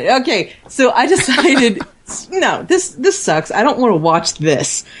on it. Okay. So I decided, no, this sucks. I don't want to watch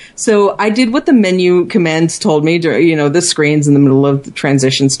this. So I did what the menu commands told me to, the screens in the middle of the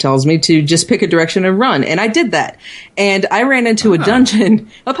transitions tells me to just pick a direction and run. And I did that. And I ran into a dungeon,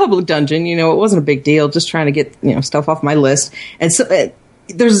 a public dungeon, it wasn't a big deal, just trying to get, stuff off my list. And so it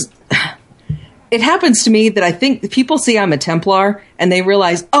happens to me that I think people see I'm a Templar and they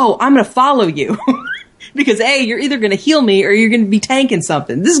realize, oh, I'm going to follow you because you're either going to heal me or you're going to be tanking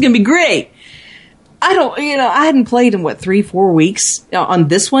something. This is going to be great. I hadn't played in 3-4 weeks on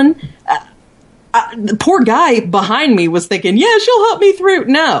this one. The poor guy behind me was thinking, yeah, she'll help me through.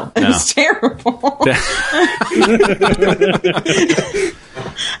 No, it was terrible.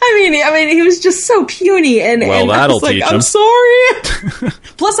 I mean, he was just so puny, and that'll teach him. I'm sorry.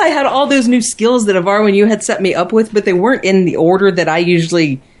 Plus, I had all those new skills that Avarwin, you had set me up with, but they weren't in the order that I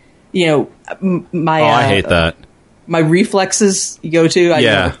usually, I hate that. My reflexes go to. I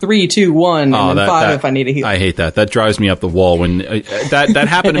go 3, 2, 1, and then 5 if I need a heal. I hate that. That drives me up the wall. When that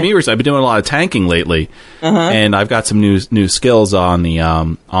happened to me, I've been doing a lot of tanking lately, and I've got some new skills on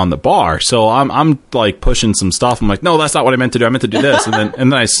the bar. So I'm like pushing some stuff. I'm like, no, that's not what I meant to do. I meant to do this, and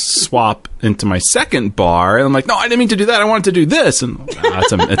then I swap into my second bar, and I'm like, no, I didn't mean to do that. I wanted to do this, and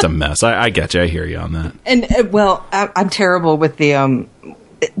it's a mess. I get you. I hear you on that. And I'm terrible with the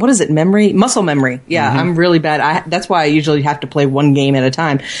what is it? Muscle memory. Yeah, I'm really bad. That's why I usually have to play one game at a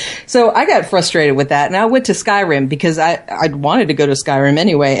time. So I got frustrated with that, and I went to Skyrim because I wanted to go to Skyrim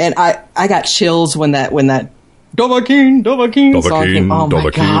anyway, and I got chills when that Dovahkiin song came. Oh my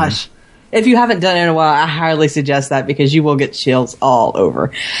gosh. If you haven't done it in a while, I highly suggest that because you will get chills all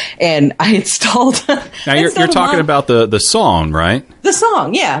over. And I installed. Now you're talking about the song, right? The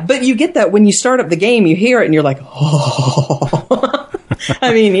song, yeah. But you get that when you start up the game, you hear it, and you're like, oh.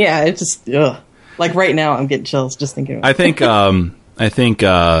 I mean, yeah, it's just like right now I'm getting chills just thinking about it. I think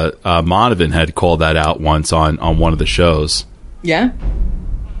Monovan had called that out once on one of the shows. Yeah?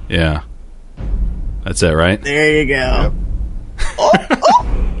 Yeah. That's it, right? There you go.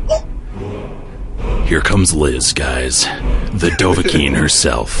 Here comes Liz, guys. The Dovahkiin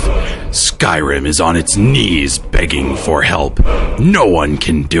herself. Skyrim is on its knees begging for help. No one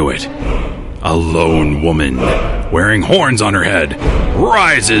can do it. A lone woman, wearing horns on her head,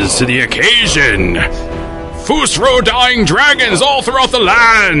 rises to the occasion. Fusro dying dragons all throughout the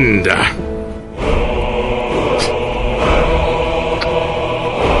land.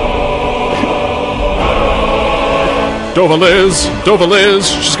 Dova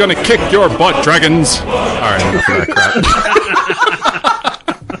Liz, she's gonna kick your butt, dragons. Alright, enough of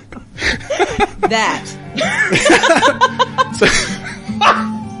That. that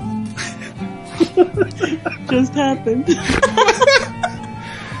crap. Just happened.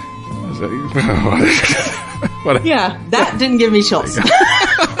 Yeah, that didn't give me chills.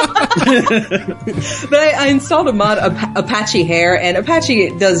 But I installed a mod, Apache Hair, and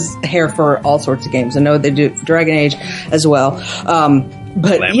Apache does hair for all sorts of games. I know they do it for Dragon Age as well.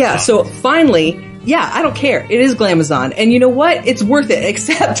 But yeah, so finally, yeah, I don't care. It is Glamazon. And you know what? It's worth it,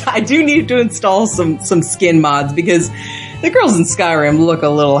 except I do need to install some skin mods because the girls in Skyrim look a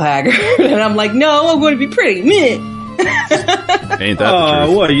little haggard. And I'm like, no, I'm going to be pretty. Meh. Ain't that the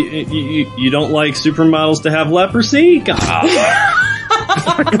truth? What? You don't like supermodels to have leprosy? God.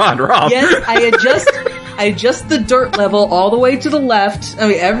 Come on, Rob. Yes, I adjust the dirt level all the way to the left. I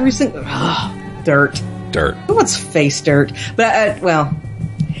mean, every single dirt. Who wants face dirt? But well,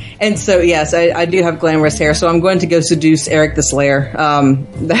 and so yes, I do have glamorous hair. So I'm going to go seduce Eric the Slayer.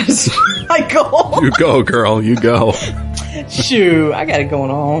 That's my goal. You go, girl. You go. Shoo, I got it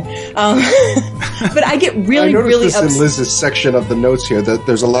going on. But I get really this upset. in Liz's section of the notes here that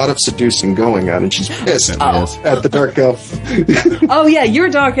there's a lot of seducing going on, and she's pissed at the dark elf. Oh yeah, you're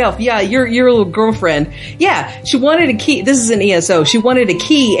a dark elf. Yeah, your little girlfriend. Yeah, she wanted a key. This is an ESO. She wanted a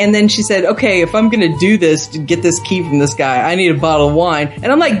key, and then she said, "Okay, if I'm going to do this to get this key from this guy, I need a bottle of wine."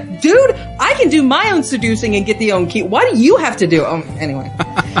 And I'm like, "Dude, I can do my own seducing and get the own key. Why do you have to do it?" Anyway.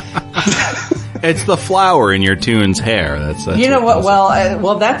 It's the flower in your Toon's hair. That's you know what?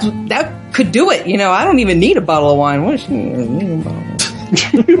 Well, that could do it. You know, I don't even need a bottle of wine. What is she need a bottle?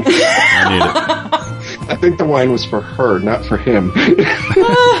 I need it. I think the wine was for her, not for him.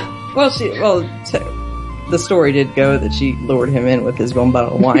 The story did go that she lured him in with his one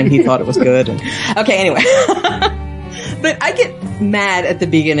bottle of wine. He thought it was good. Okay, anyway. But I get mad at the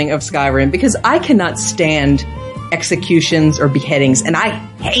beginning of Skyrim because I cannot stand executions or beheadings, and I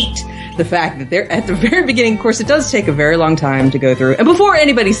hate the fact that they're at the very beginning. Of course, it does take a very long time to go through. And before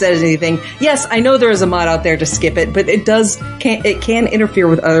anybody says anything, yes, I know there is a mod out there to skip it, but it can interfere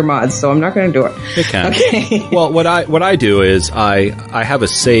with other mods, so I'm not going to do it. It can. Okay. Well, what I do is I have a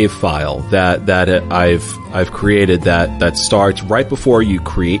save file that I've created that starts right before you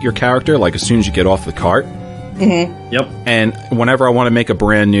create your character, like as soon as you get off the cart. Mm-hmm. Yep. And whenever I want to make a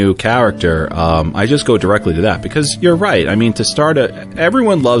brand new character, I just go directly to that. Because you're right. I mean,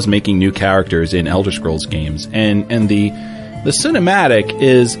 everyone loves making new characters in Elder Scrolls games, and the cinematic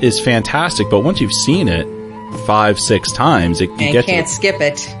is fantastic. But once you've seen it 5-6 times, you can't skip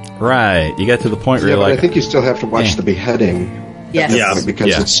it. Right. You get to the point where you're like, I think you still have to watch the beheading. Yes. Yeah.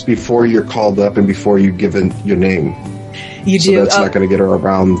 Because it's before you're called up and before you give in your name. You do. So that's not going to get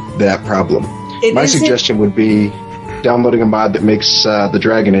around that problem. My suggestion would be downloading a mod that makes the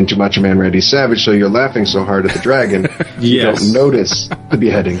dragon into Macho Man Randy Savage, so you're laughing so hard at the dragon you don't notice the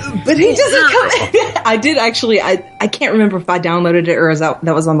beheading. But he doesn't come. I did actually. I can't remember if I downloaded it or that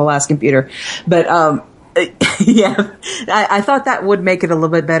was on the last computer. But yeah, I thought that would make it a little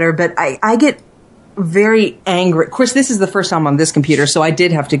bit better. But I get very angry. Of course, this is the first time on this computer, so I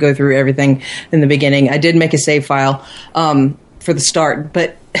did have to go through everything in the beginning. I did make a save file for the start,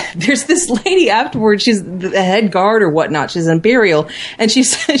 but there's this lady afterwards. She's the head guard or whatnot. She's an Imperial, and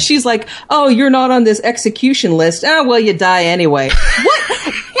she's like, "Oh, you're not on this execution list. Oh, well, you die anyway."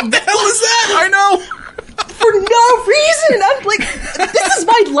 What the hell is that? I know. For no reason. I'm like, this is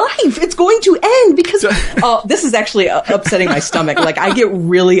my life. It's going to end because this is actually upsetting my stomach. Like, I get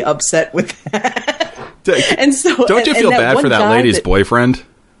really upset with that. And so, don't you feel bad for that lady's boyfriend?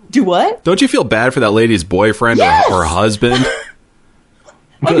 Do what? Don't you feel bad for that lady's boyfriend or husband?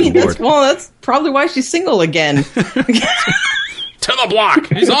 I mean, that's probably why she's single again. To the block.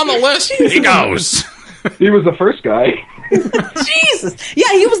 He's on the list. He goes. He was the first guy. Jesus.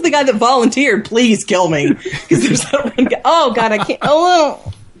 Yeah, he was the guy that volunteered. Please kill me. Because there's that one guy. Oh, God, I can't.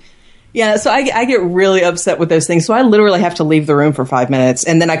 Oh. Yeah, so I get really upset with those things. So I literally have to leave the room for 5 minutes.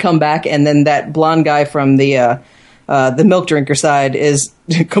 And then I come back, and then that blonde guy from the milk drinker side is,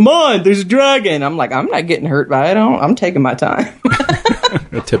 "Come on, there's a dragon." I'm like, I'm not getting hurt by it. I'm taking my time.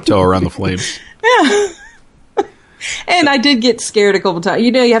 A tiptoe around the flames. Yeah. And I did get scared a couple times.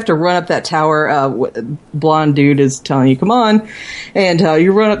 You know, you have to run up that tower. Blonde dude is telling you, "Come on." And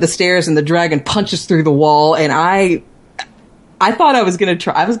you run up the stairs and the dragon punches through the wall. And I thought I was going to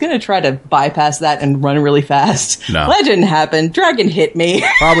try. I was going to try to bypass that and run really fast. No. That didn't happen. Dragon hit me.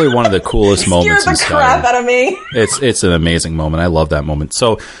 Probably one of the coolest moments in Skyrim. Scared the crap out of me. It's an amazing moment. I love that moment.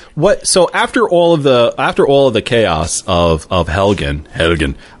 So after all of the chaos of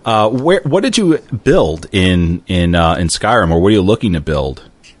Helgen, what did you build in Skyrim, or what are you looking to build?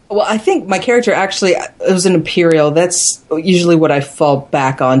 Well, I think my character actually, it was an Imperial. That's usually what I fall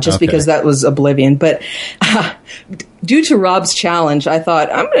back on, just because that was Oblivion. But due to Rob's challenge, I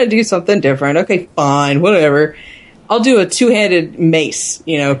thought, I'm going to do something different. Okay, fine, whatever. I'll do a two-handed mace,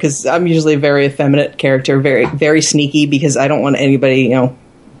 because I'm usually a very effeminate character, very, very sneaky, because I don't want anybody,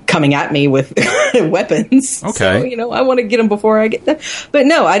 coming at me with weapons. Okay. So, I want to get them before I get them. But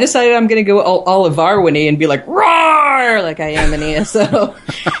no, I decided I'm going to go all of Arwini and be like, roar, like I am in ESO.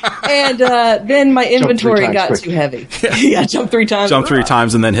 And then my inventory got too heavy. Yeah, jump 3 times. Jump 3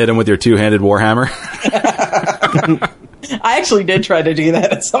 times and then hit him with your two-handed warhammer. I actually did try to do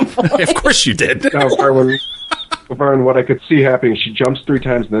that at some point. Of course you did. Now, Varn, what I could see happening, she jumps 3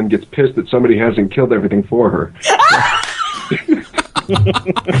 times and then gets pissed that somebody hasn't killed everything for her.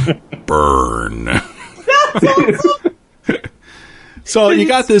 Burn. So you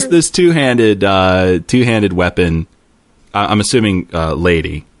got this two-handed weapon. I'm assuming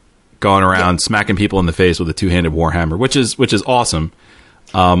lady going around smacking people in the face with a two-handed warhammer, which is awesome.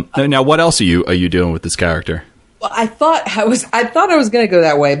 Now, what else are you doing with this character? Well, I thought I was going to go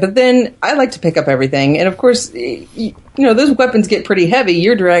that way, but then I like to pick up everything, and of course, those weapons get pretty heavy.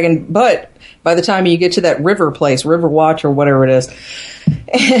 You're dragging, but by the time you get to that river place, River Watch or whatever it is,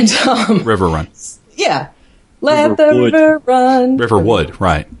 and River Run, yeah, let the river run, Riverwood,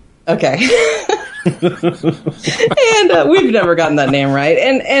 right? Okay, and we've never gotten that name right,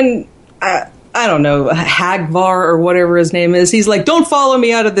 and I don't know, Hagvar or whatever his name is. He's like, don't follow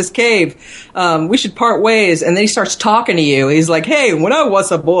me out of this cave. We should part ways. And then he starts talking to you. He's like, hey, when I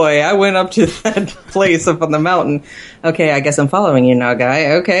was a boy, I went up to that place up on the mountain. Okay, I guess I'm following you now,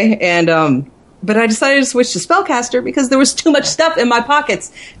 guy. Okay. And, but I decided to switch to spellcaster because there was too much stuff in my pockets.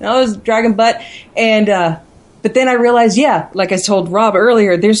 And I was dragging butt. And, but then I realized, like I told Rob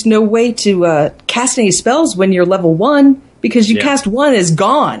earlier, there's no way to cast any spells when you're level 1 because you cast 1 is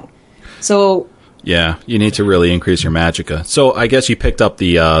gone. So yeah, you need to really increase your magicka. So I guess you picked up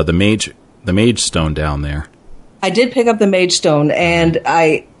the mage stone down there. I did pick up the mage stone, and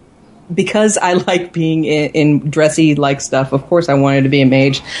because I like being in dressy like stuff. Of course, I wanted to be a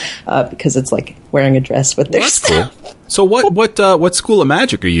mage because it's like wearing a dress with their stuff. Cool. So what school of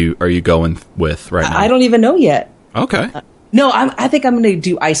magic are you going with right now? I don't even know yet. Okay. No, I think I'm going to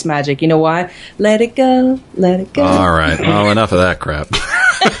do ice magic. You know why? Let it go, let it go. All right. Well, enough of that crap.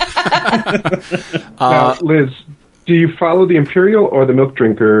 Now, Liz, do you follow the Imperial or the Milk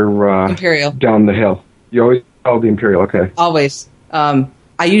Drinker Imperial. Down the hill? You always follow the Imperial, okay. Always. I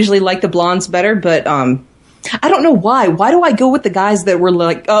usually like the blondes better, but I don't know why. Why do I go with the guys that were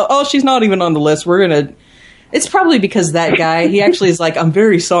like, oh, she's not even on the list. We're going to... It's probably because that guy, he actually is like, I'm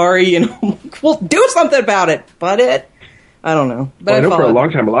very sorry. Well, do something about it, bud. I don't know. But I know for a long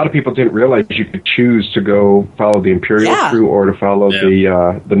time, a lot of people didn't realize you could choose to go follow the Imperial through or to follow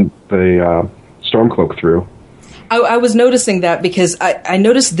the Stormcloak through. I was noticing that because I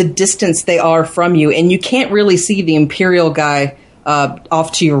noticed the distance they are from you, and you can't really see the Imperial guy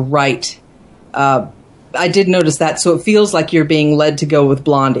off to your right. I did notice that, so it feels like you're being led to go with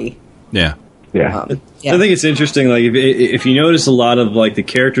Blondie. Yeah. Yeah. I think it's interesting. Like if you notice a lot of like the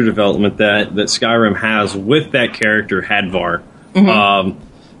character development that Skyrim has with that character Hadvar,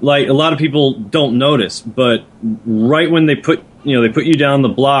 like a lot of people don't notice, but right when they put you down the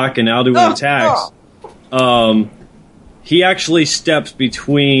block and Alduin attacks, he actually steps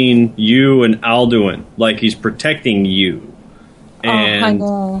between you and Alduin, like he's protecting you, and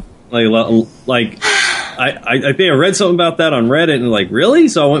I think I read something about that on Reddit and like, really?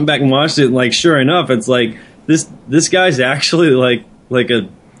 So I went back and watched it and like, sure enough, it's like this guy's actually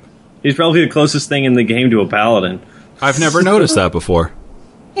he's probably the closest thing in the game to a paladin. I've never noticed that before.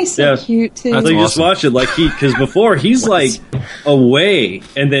 He's so cute too. That's awesome. awesome. Just watch it because before he's like away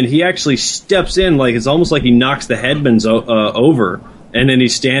and then he actually steps in, like it's almost like he knocks the headbands over and then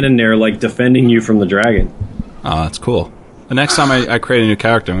he's standing there like defending you from the dragon. Oh, that's cool. The next time I create a new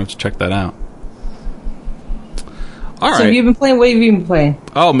character, I'm going to check that out. All right. So you've been playing. What have you been playing?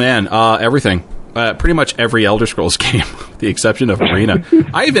 Oh man, everything. Pretty much every Elder Scrolls game, with the exception of Arena.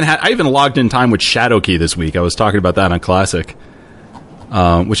 I even logged in time with Shadowkey this week. I was talking about that on Classic,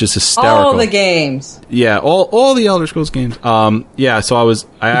 which is hysterical. All the games. Yeah, all the Elder Scrolls games. So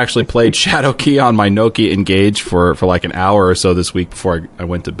I actually played Shadowkey on my Nokia Engage for like an hour or so this week before I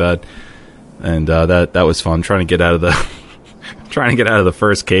went to bed, and that was fun. Trying to get out of the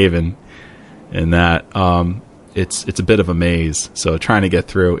first cave in that. It's a bit of a maze, so trying to get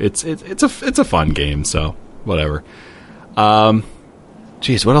through. It's a fun game, so whatever.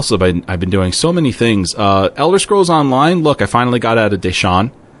 Geez, what else have I been doing? So many things. Elder Scrolls Online. Look, I finally got out of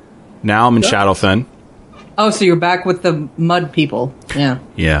Deshaun. Now I'm in Shadowfen. Oh, so you're back with the mud people? Yeah.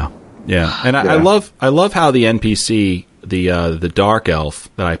 Yeah. And I love how the NPC, the Dark Elf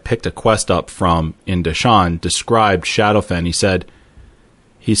that I picked a quest up from in Deshaun, described Shadowfen. He said,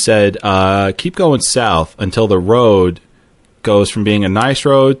 He said, keep going south until the road goes from being a nice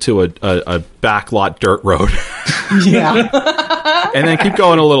road to a backlot dirt road. Yeah. And then keep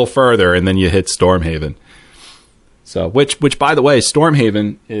going a little further, and then you hit Stormhaven. So, which by the way,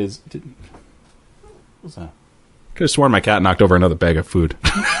 Stormhaven is... What was that? Could have sworn my cat knocked over another bag of food.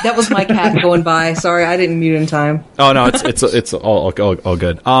 That was my cat going by. Sorry, I didn't mute in time. Oh, no, it's all good.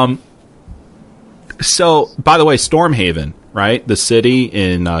 So, by the way, Stormhaven, right? The city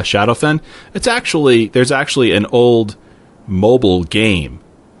in Shadowfen. There's actually an old mobile game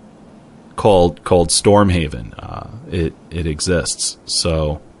called Stormhaven. It exists.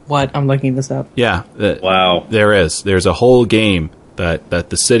 So what? I'm looking this up. Yeah. Wow. There's a whole game that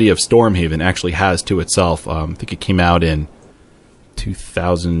the city of Stormhaven actually has to itself. I think it came out in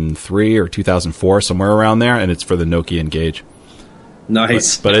 2003 or 2004, somewhere around there, and it's for the Nokia Engage.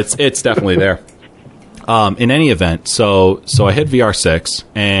 Nice. But it's definitely there. In any event, so I hit VR6,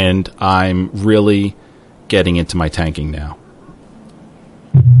 and I'm really getting into my tanking now.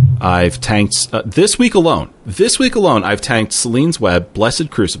 I've tanked this week alone. I've tanked Selene's Web, Blessed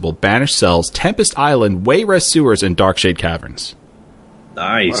Crucible, Banished Cells, Tempest Island, Wayrest Sewers, and Darkshade Caverns.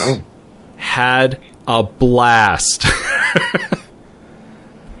 Nice. Wow. Had a blast.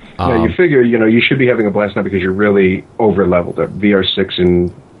 Yeah, you figure you should be having a blast now because you're really over leveled at VR6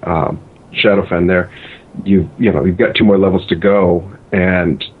 and Shadowfen. There, you've got 2 more levels to go,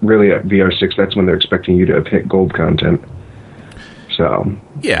 and really at VR6, that's when they're expecting you to have hit gold content. So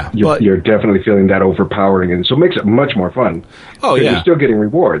yeah, you're definitely feeling that overpowering, and so it makes it much more fun. Oh yeah, you're still getting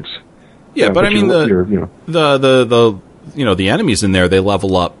rewards. Yeah, but I mean the enemies in there, they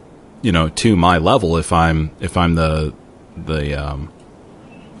level up, to my level if I'm the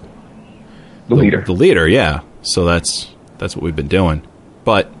leader. The leader, yeah. So that's what we've been doing.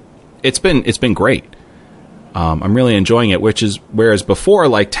 But it's been great. I'm really enjoying it, whereas before,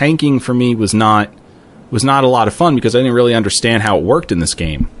 like, tanking for me was not a lot of fun because I didn't really understand how it worked in this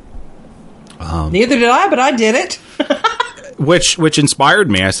game. Neither did I, but I did it. which inspired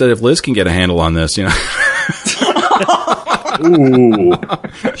me. I said, if Liz can get a handle on this, Ooh,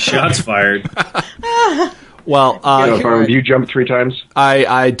 shots fired. Well, you jumped 3 times.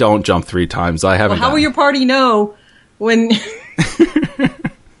 I don't jump 3 times. I haven't. Well, how will your party know when?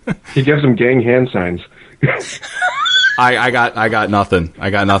 He gives them gang hand signs. I got nothing.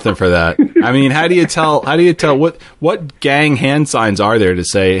 I got nothing for that. I mean, how do you tell what gang hand signs are there to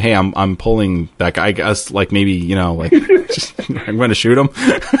say, hey, I'm pulling that guy? I guess, like, maybe, I'm going to shoot him.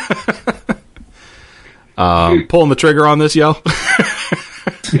 Pulling the trigger on this, yo.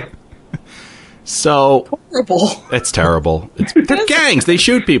 So horrible. It's terrible. They're gangs. They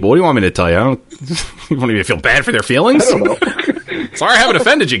shoot people. What do you want me to tell you? You want me to feel bad for their feelings? I don't know. Sorry I haven't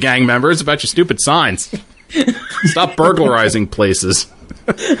offended you, gang members, about your stupid signs. Stop burglarizing places.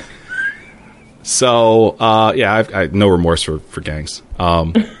 So, yeah, I've no remorse for gangs.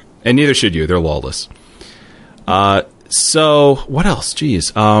 And neither should you. They're lawless. So, what else?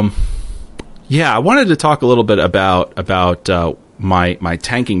 Jeez. Yeah, I wanted to talk a little bit about my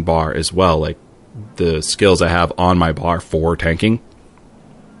tanking bar as well, like the skills I have on my bar for tanking.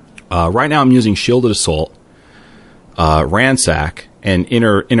 Right now I'm using Shielded Assault, Ransack, and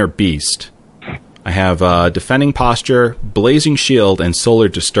Inner Beast. I have Defending Posture, Blazing Shield, and Solar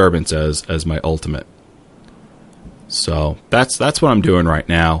Disturbance as my ultimate. So that's what I'm doing right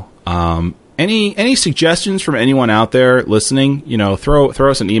now. Any suggestions from anyone out there listening? Throw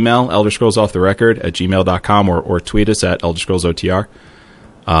us an email, elderscrollsofftherecord@gmail.com, or tweet us at elderscrollsotr,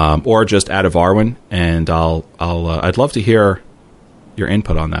 or just add a Varwin, and I'd love to hear your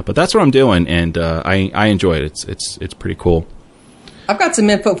input on that. But that's what I'm doing, and I enjoy it. It's pretty cool. I've got some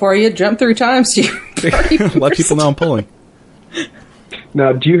input for you. Jump 3 times to your Let people know I'm pulling.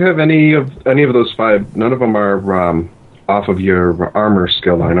 Now, do you have any of those 5? None of them are off of your armor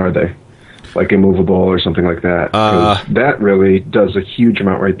skill line, are they? Like immovable or something like that. That really does a huge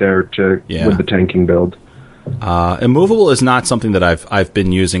amount right there with the tanking build. Immovable is not something that I've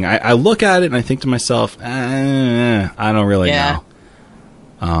been using. I look at it and I think to myself, I don't really know.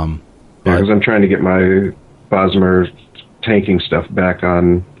 Because I'm trying to get my Bosmer tanking stuff back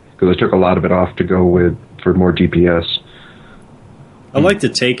on, because I took a lot of it off to go for more DPS. I like to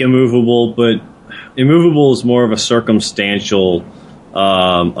take immovable, but immovable is more of a circumstantial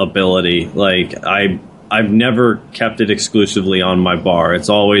ability. Like, I've never kept it exclusively on my bar. It's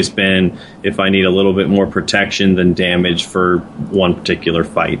always been if I need a little bit more protection than damage for one particular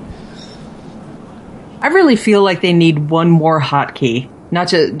fight. I really feel like they need one more hotkey Not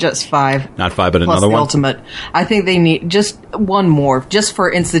just 5. Not 5, but plus another the one? Ultimate. I think they need just one more, just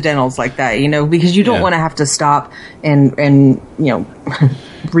for incidentals like that, because you don't want to have to stop and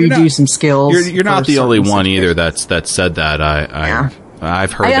redo some skills. You're not the only one either that's said that.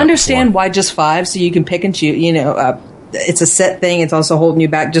 I've heard. I that understand before. why just 5, so you can pick and choose. It's a set thing. It's also holding you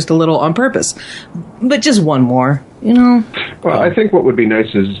back just a little on purpose. But just one more, Well, I think what would be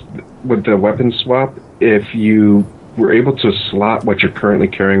nice is with the weapon swap, if you were able to slot what you're currently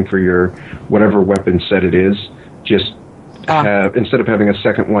carrying for your whatever weapon set it is, just have, instead of having a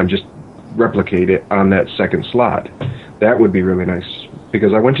second one, just replicate it on that second slot. That would be really nice.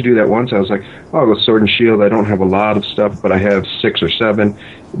 Because I went to do that once, I was like, oh, with Sword and Shield, I don't have a lot of stuff, but I have 6 or 7.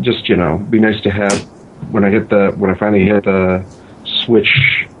 Just, be nice to have, when I finally hit the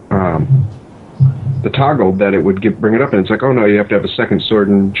switch, the toggle, that it would bring it up, and it's like, oh no, you have to have a second Sword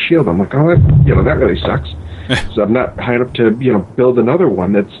and Shield. I'm like, oh, that really sucks. So I'm not high enough to, build another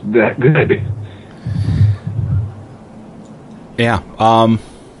one that's that good. Yeah.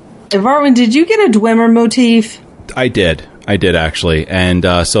 Varwin, did you get a Dwemer motif? I did actually, and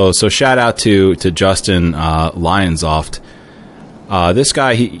so shout out to Justin Lionsoft. This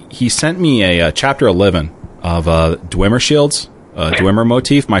guy he sent me a chapter 11 of Dwemer shields, Dwemer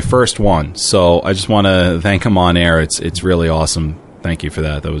motif, my first one. So I just want to thank him on air. It's really awesome. Thank you for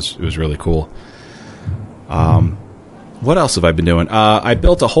that. It was really cool. What else have I been doing? I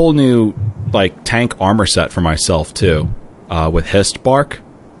built a whole new tank armor set for myself too, with Histbark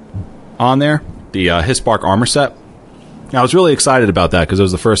on there. The Histbark armor set. I was really excited about that because it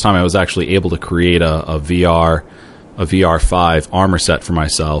was the first time I was actually able to create a VR5 armor set for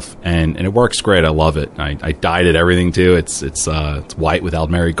myself, and it works great. I love it. I dyed it, everything too. It's white with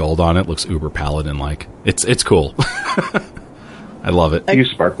Aldmeri gold on it. Looks uber paladin like. It's cool. I love it. You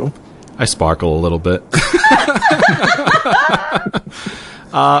sparkle. I sparkle a little bit.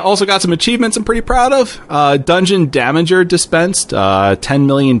 Also got some achievements I'm pretty proud of. Dungeon Damager dispensed 10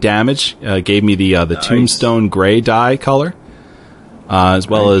 million damage. Gave me the nice. Tombstone Gray dye color, as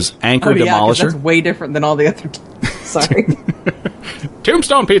well as Anchor Demolisher. That's way different than all the other. Sorry.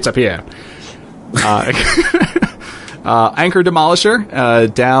 Tombstone Pizza PM. Anchor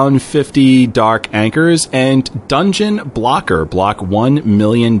Demolisher, down 50 dark anchors, and Dungeon Blocker, block 1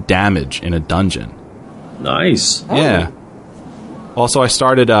 million damage in a dungeon. Nice. Yeah. Also, I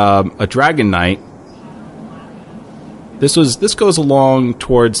started a Dragon Knight. This goes along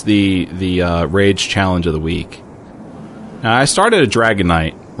towards the Rage Challenge of the Week. Now, I started a Dragon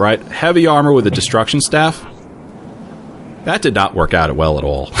Knight, right? Heavy armor with a Destruction Staff. That did not work out well at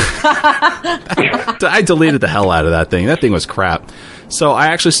all. I deleted the hell out of that thing. That thing was crap. So I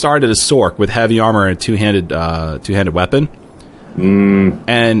actually started a Sork with heavy armor and a two-handed weapon.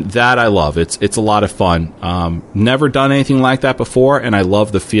 And that I love. It's a lot of fun. Never done anything like that before, and I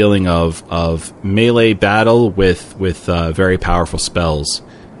love the feeling of melee battle with very powerful spells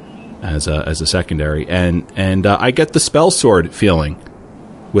as a secondary. And I get the spell sword feeling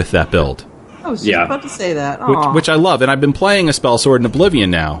with that build. I was just about to say that. Which I love. And I've been playing a spell sword in Oblivion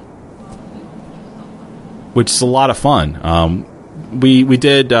now, which is a lot of fun. We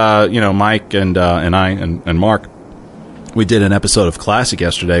did, Mike and I and Mark, we did an episode of Classic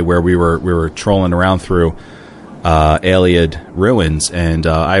yesterday where we were trolling around through Ayleid ruins, and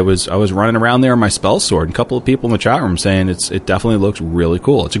I was running around there in my spell sword, and a couple of people in the chat room saying it definitely looks really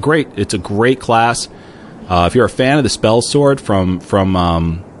cool. It's a great class. If you're a fan of the spell sword from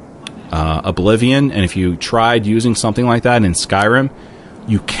Oblivion, and if you tried using something like that in Skyrim,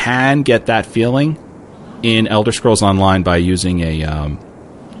 you can get that feeling in Elder Scrolls Online by using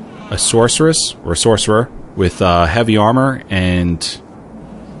a sorceress or a sorcerer with heavy armor and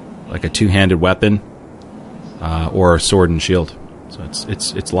like a two-handed weapon, or a sword and shield. So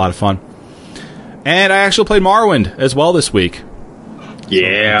it's a lot of fun. And I actually played Morrowind as well this week.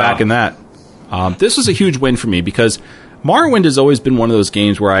 Yeah, so back in that. This was a huge win for me because Morrowind has always been one of those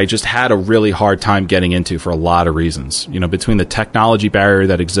games where I just had a really hard time getting into for a lot of reasons. Between the technology barrier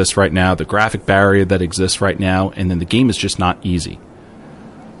that exists right now, the graphic barrier that exists right now, and then the game is just not easy.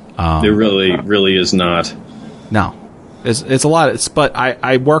 It really is not. No, it's a lot. But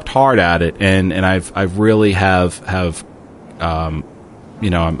I worked hard at it, and I've really have I'm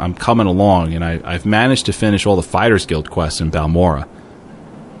coming along, and I've managed to finish all the Fighters Guild quests in Balmora.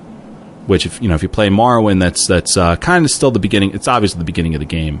 Which, if you play Morrowind, that's kind of still the beginning. It's obviously the beginning of the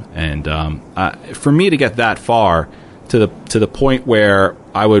game, and for me to get that far to the point where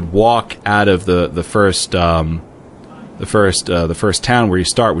I would walk out of the first town where you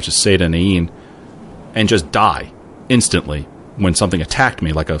start, which is Seda Nain, and just die instantly when something attacked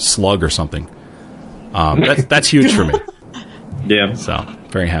me, like a slug or something. That's huge for me. Yeah. So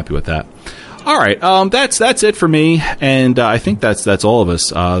very happy with that. All right, that's it for me, and I think that's all of us.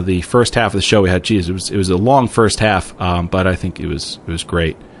 The first half of the show we had, it was a long first half, but I think it was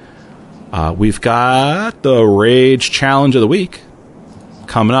great. We've got the Rage Challenge of the Week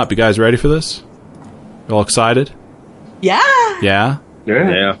coming up. You guys ready for this? You all excited? Yeah. Yeah.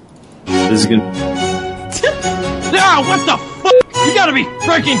 Yeah. This is good. Ah, what the fuck? You gotta be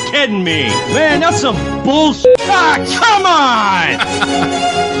freaking kidding me! Man, that's some bullshit! Ah, come on!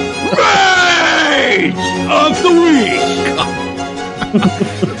 Rage of the week!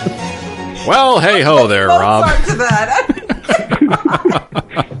 Well, hey ho there, Rob. To that.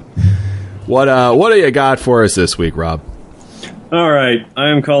 What do you got for us this week, Rob? All right, I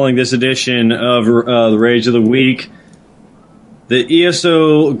am calling this edition of the Rage of the Week the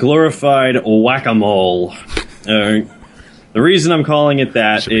ESO glorified whack-a-mole. The reason I'm calling it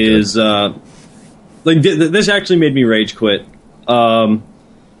that is this actually made me rage quit. I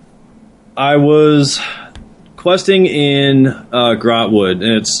was questing in Grotwood,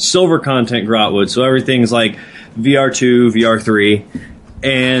 and it's silver content Grotwood, so everything's like VR2, VR3,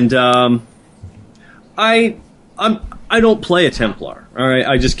 and I don't play a Templar. All right,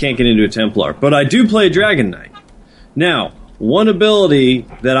 I just can't get into a Templar, but I do play a Dragon Knight. Now, one ability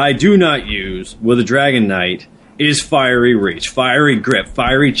that I do not use with a Dragon Knight is Fiery Reach, Fiery Grip,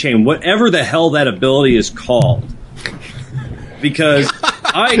 Fiery Chain, whatever the hell that ability is called. Because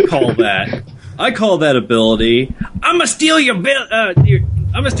I call that ability, I'm gonna steal I'm gonna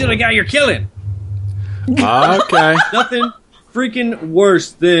steal the guy you're killing. Okay. Nothing freaking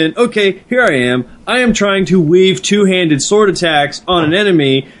worse than, okay, here I am trying to weave two-handed sword attacks on an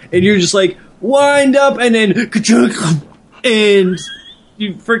enemy, and you're just like, wind up, and then and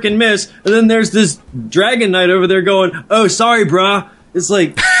you freaking miss, and then there's this Dragon Knight over there going, oh, sorry, brah. It's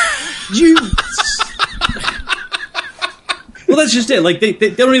like, you... Well, that's just it. Like, they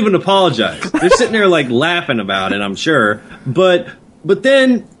don't even apologize. They're sitting there, like, laughing about it, I'm sure. But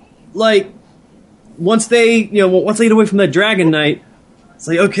then, like, once they get away from that Dragon Knight, it's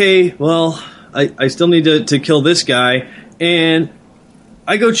like, okay, well, I still need to kill this guy, and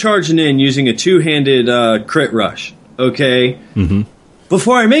I go charging in using a two-handed crit rush, okay? Mm-hmm.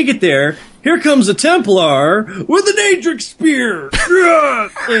 Before I make it there, here comes a Templar with an Adric Spear!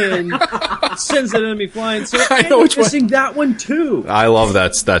 And sends that enemy flying, so I end up missing that one, too. I love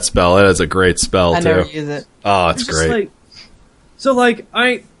that spell. That is a great spell, I too. never use it. Oh, it's great.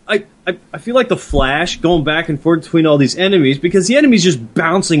 I feel like the Flash going back and forth between all these enemies, because the enemy's just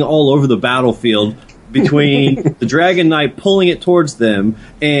bouncing all over the battlefield between the Dragon Knight pulling it towards them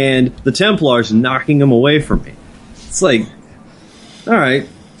and the Templars knocking them away from me. It's like, all right.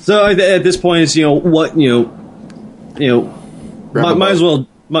 So at this point, it's might as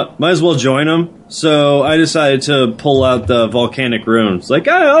well join them. So I decided to pull out the volcanic runes. Like,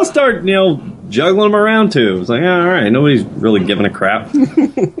 I'll start juggling them around too. It's like, all right, nobody's really giving a crap.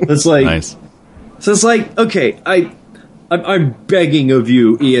 It's like, nice. So it's like, okay, I'm begging of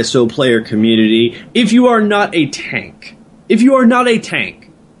you, ESO player community, if you are not a tank,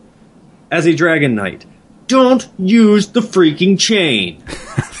 as a Dragon Knight, don't use the freaking chain.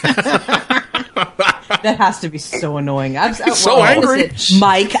 That has to be so annoying. So angry.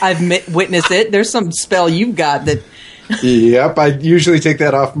 Mike, I've witnessed it. There's some spell you've got that... Yep, I usually take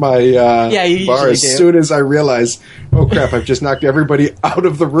that off my you bar as soon as I realize, oh crap, I've just knocked everybody out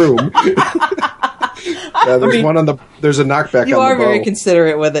of the room. There's a knockback on the bow. You are very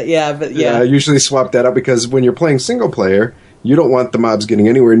considerate with it, but yeah. I usually swap that out because when you're playing single player, you don't want the mobs getting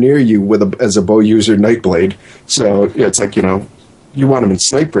anywhere near you as a bow user Nightblade. So it's like, you want them in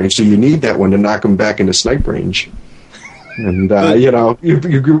snipe range, so you need that one to knock them back into snipe range. And,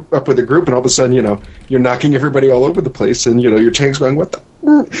 you grew up with a group, and all of a sudden, you're knocking everybody all over the place, and, your tank's going, what the...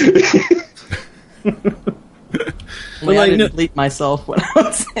 I didn't bleep myself when I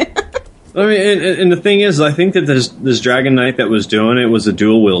was saying. I mean, and the thing is, I think that this Dragon Knight that was doing it was a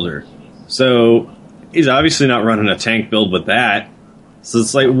dual wielder. So he's obviously not running a tank build with that. So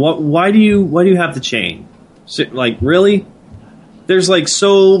it's like, why do you have the chain? So, like, really? There's like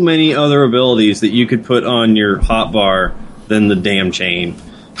so many other abilities that you could put on your hotbar than the damn chain.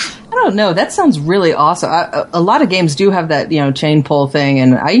 I don't know. That sounds really awesome. A lot of games do have that chain pull thing,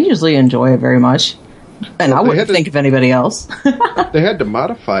 and I usually enjoy it very much. And I wouldn't think of anybody else. They had to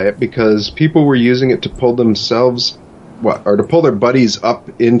modify it because people were using it to pull themselves, or to pull their buddies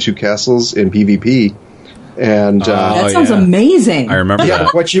up into castles in PvP. And that sounds amazing. I remember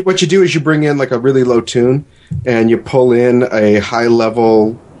that. What you do is you bring in like a really low tune, and you pull in a high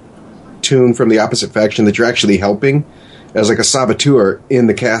level tune from the opposite faction that you're actually helping as like a saboteur in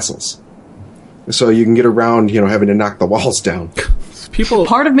the castles. so you can get around, having to knock the walls down. People,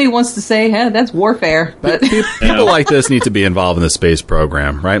 Part of me wants to say, hey, that's warfare. But people like this need to be involved in the space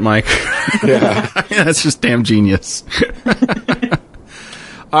program, right, Mike? Yeah. That's just damn genius.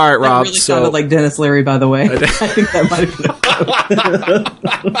 All right, Rob. that really sounded like Dennis Leary, by the way. I think that might have been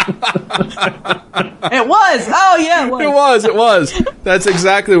It was. Oh yeah, It was. That's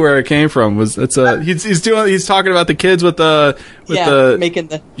exactly where it came from. He's talking about the kids with the making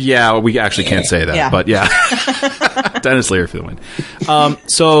the we actually can't say that, Yeah. but yeah. Dennis Leary for the win.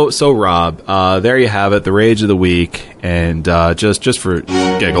 So Rob, there you have it, the rage of the week, and just for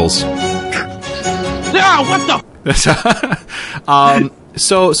giggles. Yeah, what the?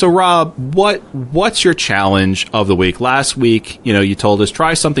 So Rob, what's your challenge of the week? Last week, you told us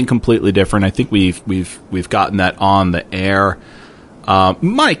try something completely different. I think we've gotten that on the air.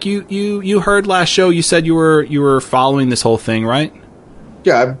 Mike, you heard last show. You said you were following this whole thing, right?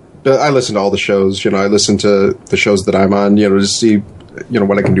 Yeah, I listen to all the shows. I listen to the shows that I'm on. To see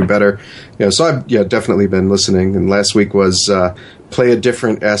what I can do better. So I've definitely been listening. And last week was play a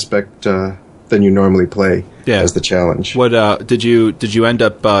different aspect than you normally play as the challenge. What did you end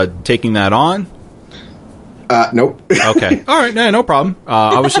up taking that on? Nope. Okay. All right. No problem.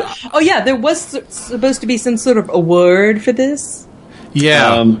 I was. Oh yeah, there was supposed to be some sort of award for this.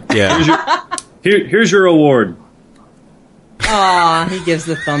 Yeah. Yeah. Here's your award. Aw, he gives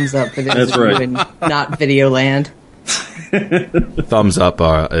the thumbs up for this. That's right. Not Videoland. Thumbs up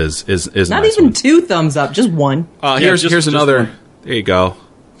is Not nice even one. 2 thumbs up, just 1. Here's just another. one. There you go.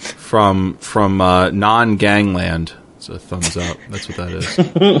 From non-gangland. It's a thumbs up. That's what that is.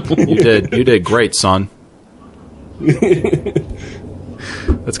 You did great, son.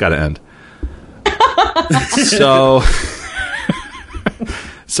 That's got to end.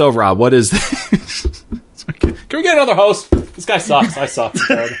 So Rob, what is this? Can we get another host? This guy sucks. I suck.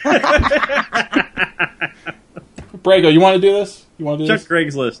 Brago, you want to do this? Check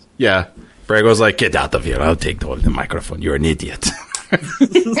Craigslist. Yeah. Brago's like, get out of here. I'll take the microphone. You're an idiot.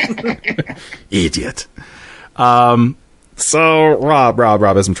 Idiot. So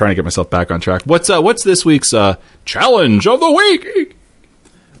Rob, as I'm trying to get myself back on track, what's this week's challenge of the week?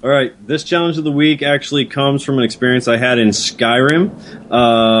 All right, this challenge of the week actually comes from an experience I had in Skyrim.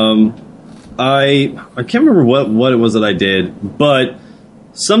 I can't remember what it was that I did, but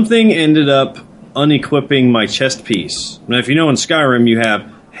something ended up unequipping my chest piece. Now, if you know, in Skyrim, you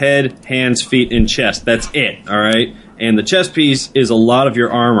have head, hands, feet, and chest. That's it, all right? And the chest piece is a lot of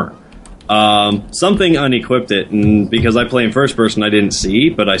your armor. Something unequipped it, and because I play in first person, I didn't see,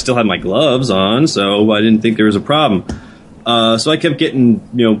 but I still had my gloves on, so I didn't think there was a problem. So I kept getting,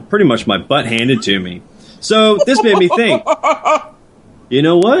 pretty much my butt handed to me. So this made me think, you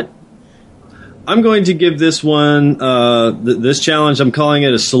know what? I'm going to give this one, this challenge, I'm calling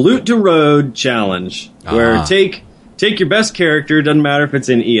it a Salute to Road challenge, where take your best character, doesn't matter if it's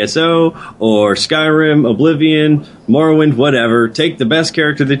in ESO or Skyrim, Oblivion, Morrowind, whatever, take the best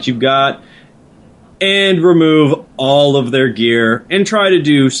character that you've got and remove all of their gear and try to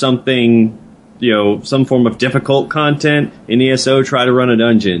do something, some form of difficult content. In ESO, try to run a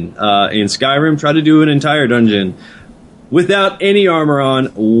dungeon. In Skyrim, try to do an entire dungeon without any armor on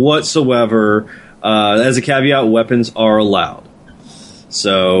whatsoever. As a caveat, weapons are allowed.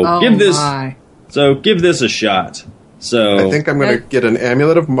 So give this a shot. So I think I'm going to get an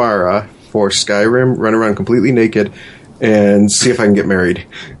Amulet of Mara for Skyrim, run around completely naked, and see if I can get married.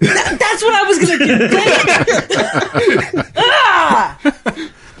 That's what I was going to do.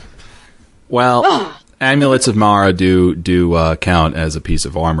 Well, amulets of Mara do count as a piece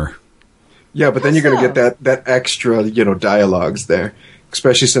of armor. Yeah, but then you're going to get that extra, dialogues there,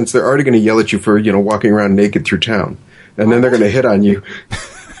 especially since they're already going to yell at you for, walking around naked through town, and then they're going to hit on you.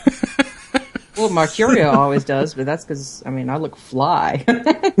 Well, Mercurio always does, but that's because, I look fly.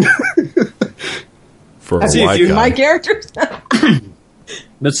 For a white guy. My characters.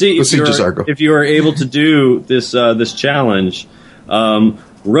 But see, if you are able to do this challenge,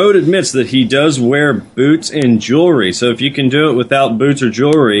 Rode admits that he does wear boots and jewelry. So if you can do it without boots or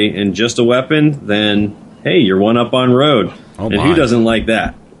jewelry and just a weapon, then hey, you're one up on Rode. And who doesn't like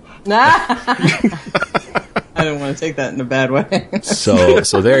that? I don't want to take that in a bad way. So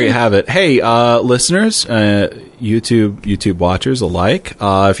there you have it. Hey, listeners, YouTube watchers alike,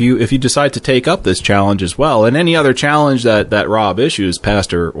 if you decide to take up this challenge as well, and any other challenge that Rob issues,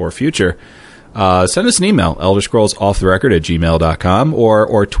 past or future, send us an email, elderscrollsofftherecord@gmail.com,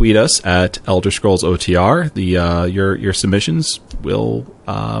 or tweet us at elderscrollsotr. Your submissions will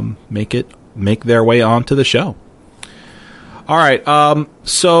make their way onto the show. All right.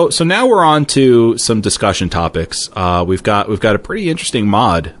 So now we're on to some discussion topics. We've got a pretty interesting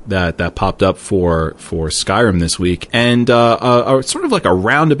mod that popped up for Skyrim this week, and sort of like a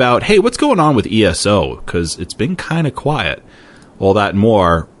roundabout. Hey, what's going on with ESO? Because it's been kind of quiet. All that and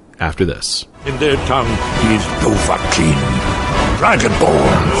more after this. In their tongue, he is Dovahkiin,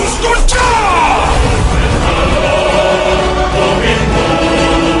 Dragonborn.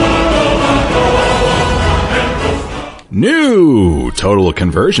 New total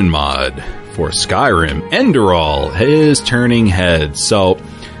conversion mod for Skyrim. Enderall is turning heads. So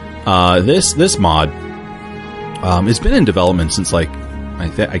this mod has been in development since like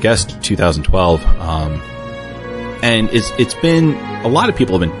I guess 2012, and it's been a lot of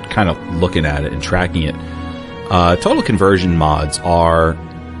people have been kind of looking at it and tracking it. Total conversion mods are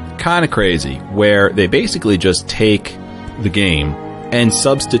kind of crazy, where they basically just take the game and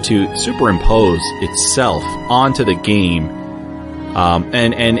superimpose itself onto the game,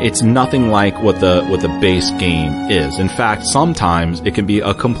 and it's nothing like what the base game is. In fact, sometimes it can be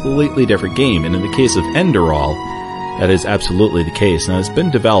a completely different game, and in the case of Enderall, that is absolutely the case. Now, it's been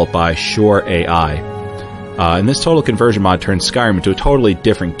developed by Shore AI, and this total conversion mod turns Skyrim into a totally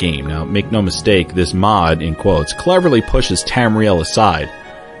different game. Now, make no mistake, this mod, in quotes, cleverly pushes Tamriel aside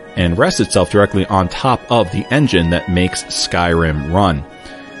and rests itself directly on top of the engine that makes Skyrim run.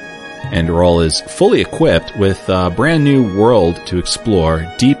 Enderall is fully equipped with a brand new world to explore,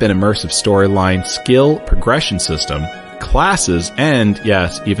 deep and immersive storyline, skill progression system, classes, and,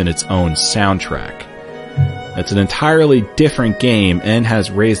 yes, even its own soundtrack. It's an entirely different game and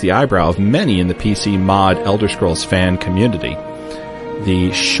has raised the eyebrow of many in the PC mod Elder Scrolls fan community.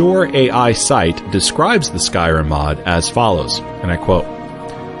 The Shore AI site describes the Skyrim mod as follows, and I quote,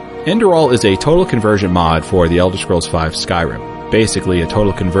 Enderall is a total conversion mod for the Elder Scrolls V Skyrim. Basically, a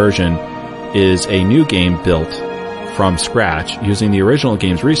total conversion is a new game built from scratch using the original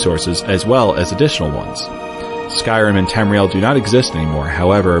game's resources as well as additional ones. Skyrim and Tamriel do not exist anymore.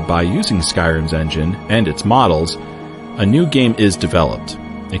 However, by using Skyrim's engine and its models, a new game is developed.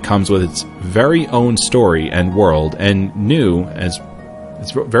 It comes with its very own story and world, and new as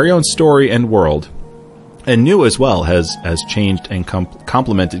well has changed and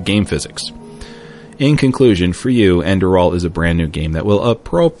complemented game physics. In conclusion, for you, Enderall is a brand new game that will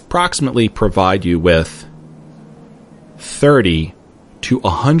approximately provide you with 30 to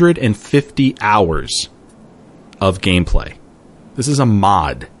 150 hours of gameplay. This is a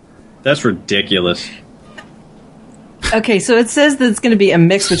mod. That's ridiculous. Okay, so it says that it's going to be a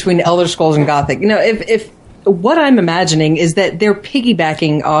mix between Elder Scrolls and Gothic. You know, if what I'm imagining is that they're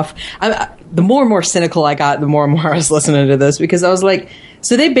piggybacking off. The more and more cynical I got, the more and more I was listening to this, because I was like,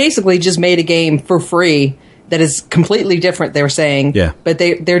 so they basically just made a game for free that is completely different, they were saying. Yeah. But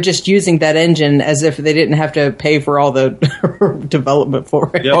they're just using that engine as if they didn't have to pay for all the development for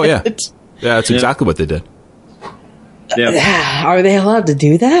it. Yep. Oh, yeah. Yeah, that's exactly what they did. Yep. Are they allowed to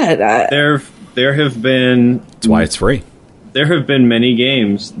do that? There have been... That's why it's free. There have been many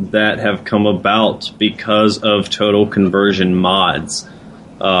games that have come about because of total conversion mods.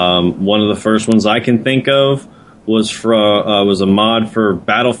 One of the first ones I can think of was a mod for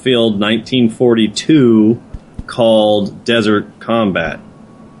Battlefield 1942 called Desert Combat,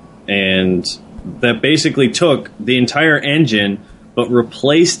 and that basically took the entire engine but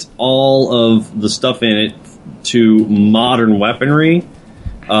replaced all of the stuff in it to modern weaponry.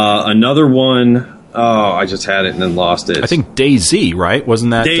 Another one. Oh, I just had it and then lost it. I think DayZ, right?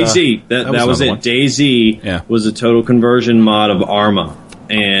 Wasn't that DayZ? That was it. One. DayZ was a total conversion mod of Arma,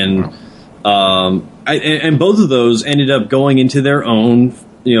 and and both of those ended up going into their own,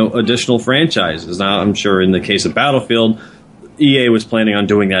 additional franchises. Now, I'm sure in the case of Battlefield, EA was planning on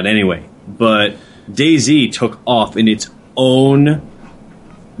doing that anyway, but DayZ took off in its own,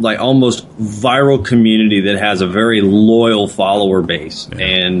 like, almost viral community that has a very loyal follower base,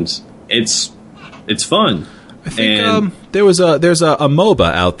 and it's fun. I think there's a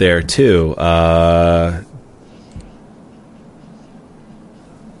MOBA out there too.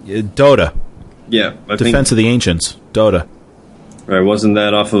 Dota. Yeah, Defense of the Ancients. Dota. Right, wasn't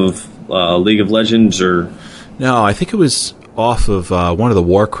that off of League of Legends or? No, I think it was off of one of the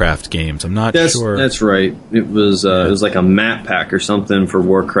Warcraft games. I'm not sure. That's right. It was like a map pack or something for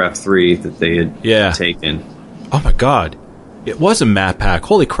Warcraft 3 that they had taken. Oh my god. It was a map pack.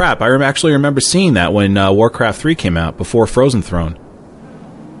 Holy crap. I actually remember seeing that when Warcraft 3 came out, before Frozen Throne.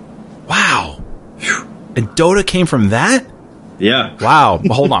 Wow. And Dota came from that? Yeah. Wow.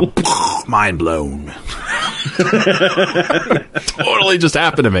 Well, hold on. Mind blown. Totally just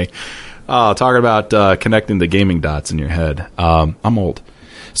happened to me. Talking about connecting the gaming dots in your head. I'm old.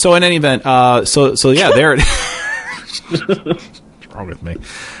 So in any event, so yeah, there it What's wrong with me?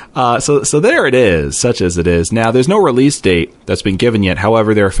 So there it is, such as it is. Now, there's no release date that's been given yet.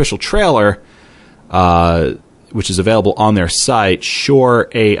 However, their official trailer, which is available on their site, Sure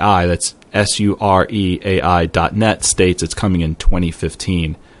AI, that's SUREAI.net, states it's coming in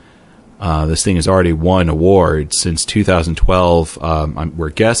 2015. This thing has already won awards since 2012. We're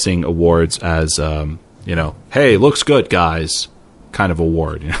guessing awards as, hey, looks good, guys, kind of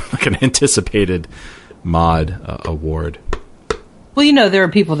award, like an anticipated mod award. Well, there are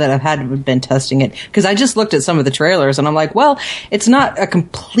people that have been testing it, because I just looked at some of the trailers and I'm like, well, it's not a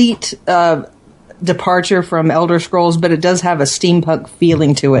complete departure from Elder Scrolls, but it does have a steampunk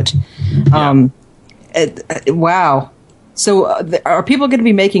feeling to it. Wow. So are people going to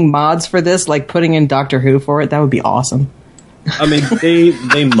be making mods for this, like putting in Doctor Who for it? That would be awesome. I mean,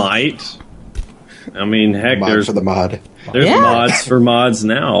 they might. I mean, heck, there's for the mod. There's mods for mods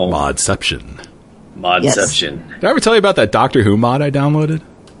now. Modception. Modception. Did I ever tell you about that Doctor Who mod I downloaded?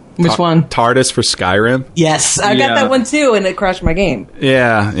 Which one? TARDIS for Skyrim. Yes, I got that one too, and it crashed my game.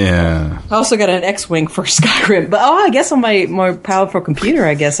 Yeah. I also got an X-Wing for Skyrim, but I guess on my more powerful computer,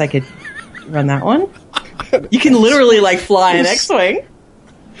 I guess I could run that one. You can literally fly an X-Wing.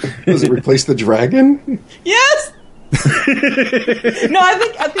 Does it replace the dragon? Yes. No,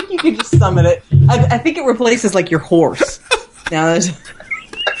 I think you could just summon it. I think it replaces your horse. Now there's.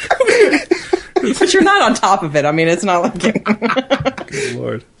 But you're not on top of it. I mean, it's not like... Good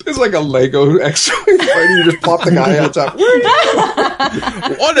Lord. It's like a Lego X-Wing fight. You just plop the guy on top.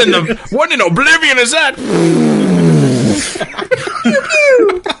 What in oblivion is that?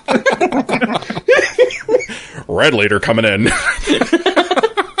 Red leader coming in.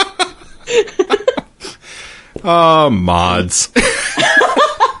 Mods.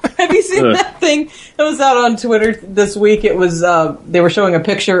 Have you seen that thing that was out on Twitter this week? It was they were showing a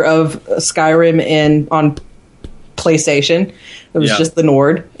picture of Skyrim on PlayStation. It was just the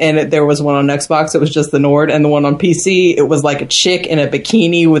Nord, and there was one on Xbox. It was just the Nord, and the one on PC, it was like a chick in a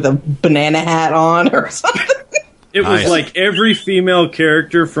bikini with a banana hat on or something. It was like every female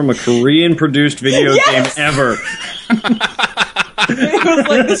character from a Korean-produced video game ever. It was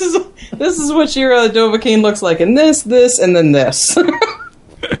like, this is what your Dovahkiin looks like, and this, and then this.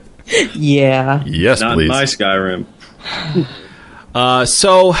 Yeah. Yes, not please. my Skyrim.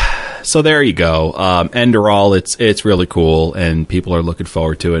 So there you go. Enderall, it's really cool, and people are looking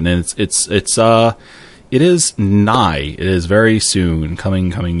forward to it. And it is nigh. It is very soon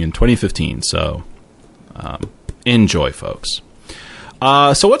coming in 2015. So enjoy, folks.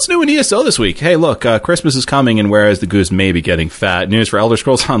 So what's new in ESO this week? Hey, look, Christmas is coming, and whereas the goose may be getting fat, news for Elder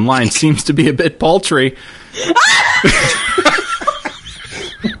Scrolls Online seems to be a bit paltry.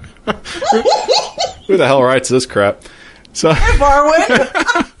 Who the hell writes this crap? So, Barwin.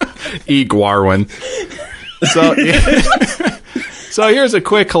 E. Gwarwin. So here's a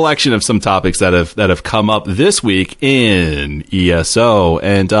quick collection of some topics that have come up this week in ESO.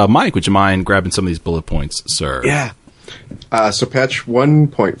 And Mike, would you mind grabbing some of these bullet points, sir? Yeah. So patch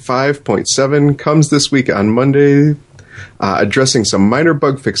 1.5.7 comes this week on Monday, addressing some minor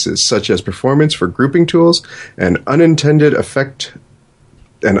bug fixes such as performance for grouping tools and unintended effect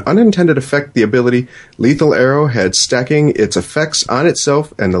the ability Lethal Arrow had stacking its effects on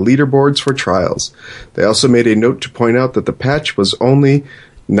itself and the leaderboards for trials. They also made a note to point out that the patch was only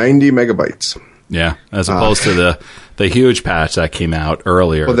 90 megabytes. Yeah, as opposed to the huge patch that came out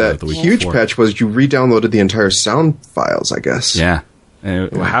earlier. Well, that the week huge before. patch was you re-downloaded the entire sound files, I guess. Yeah.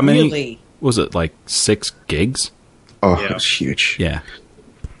 How many? Really? Was it like 6 gigs? Oh, Yeah. it was huge. Yeah.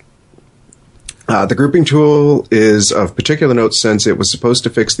 The grouping tool is of particular note since it was supposed to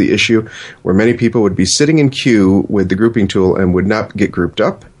fix the issue where many people would be sitting in queue with the grouping tool and would not get grouped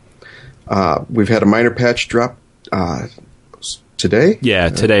up. We've had a minor patch drop today. Yeah,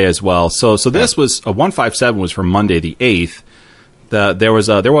 today as well. So this was 157 was from Monday the 8th. There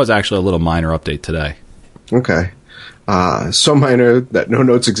was actually a little minor update today. Okay. So minor that no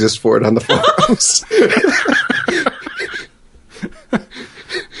notes exist for it on the forums.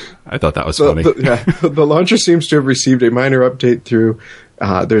 I thought that was funny. The launcher seems to have received a minor update through.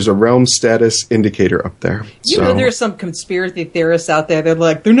 There's a realm status indicator up there. You know, there's some conspiracy theorists out there that are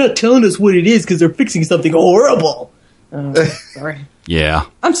like, they're not telling us what it is because they're fixing something horrible. Sorry. Yeah.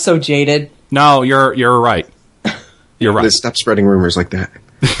 I'm so jaded. No, you're right. You're right. Stop spreading rumors like that.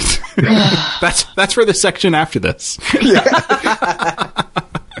 That's for the section after this.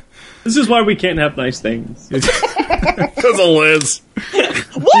 This is why we can't have nice things. Because of Liz.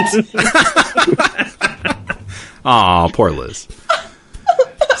 What? Aw, poor Liz.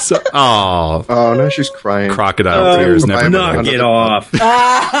 So, Oh, now she's crying. crocodile tears never knock it off.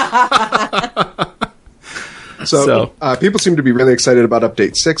 So people seem to be really excited about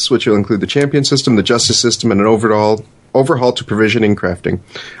Update 6, which will include the champion system, the justice system, and an overhaul to provisioning crafting.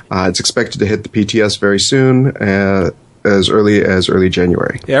 It's expected to hit the PTS very soon, as early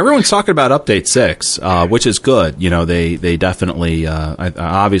January. Yeah, everyone's talking about Update 6, which is good. You know, they definitely,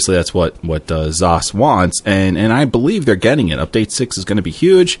 obviously that's what ZOS wants, and I believe they're getting it. Update 6 is going to be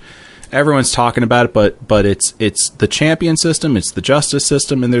huge. Everyone's talking about it, but it's the champion system, it's the justice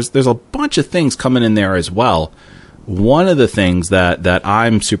system, and there's a bunch of things coming in there as well. One of the things that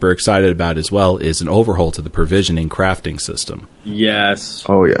I'm super excited about as well is an overhaul to the provisioning crafting system. Yes.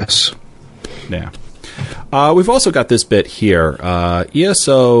 Oh, yes. Yeah. We've also got this bit here.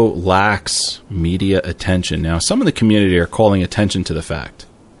 ESO lacks media attention. Now, some of the community are calling attention to the fact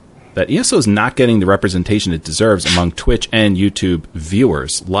that ESO is not getting the representation it deserves among Twitch and YouTube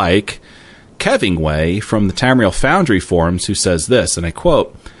viewers, like Kevingway from the Tamriel Foundry forums, who says this, and I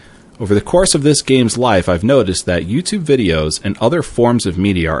quote, "Over the course of this game's life, I've noticed that YouTube videos and other forms of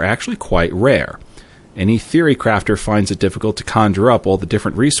media are actually quite rare. Any theory crafter finds it difficult to conjure up all the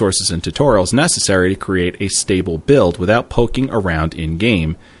different resources and tutorials necessary to create a stable build without poking around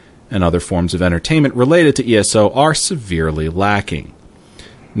in-game, and other forms of entertainment related to ESO are severely lacking."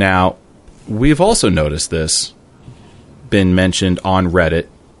 Now, we've also noticed this been mentioned on Reddit,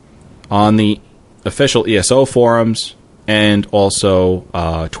 on the official ESO forums, and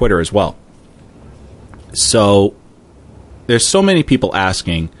also Twitter as well. So, there's so many people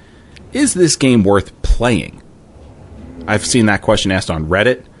asking, is this game worth playing? I've seen that question asked on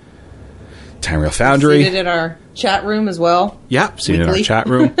Reddit, Tamriel Foundry. Seen it in our chat room as well. Yeah, seen it in our chat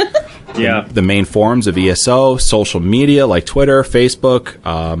room. Yeah. The main forums of ESO, social media like Twitter, Facebook.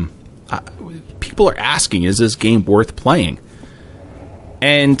 People are asking, is this game worth playing?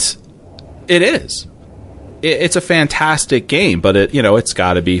 And it is. It's a fantastic game, but it's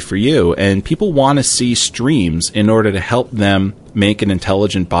got to be for you. And people want to see streams in order to help them make an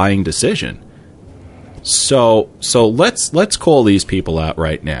intelligent buying decision. So let's call these people out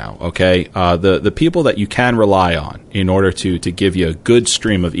right now, okay? The people that you can rely on in order to give you a good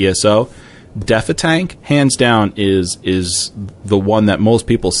stream of ESO, Defatank, hands down, is the one that most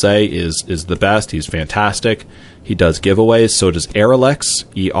people say is the best. He's fantastic. He does giveaways. So does Erlex,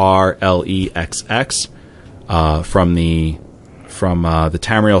 ERLEXX. From the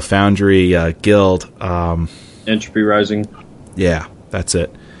Tamriel Foundry Guild. Entropy Rising. Yeah, that's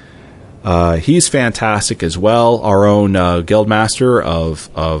it. He's fantastic as well. Our own guildmaster of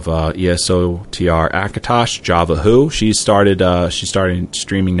ESO TR Akatosh, Java Who. She's started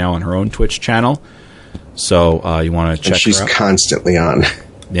streaming now on her own Twitch channel. So you want to check her out. She's constantly on.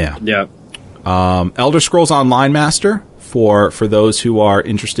 Yeah. Yeah. Elder Scrolls Online Master. For those who are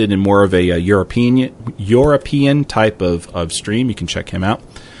interested in more of a European type of stream, you can check him out.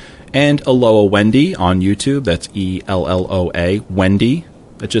 And Aloha Wendy on YouTube. That's ELLOA Wendy.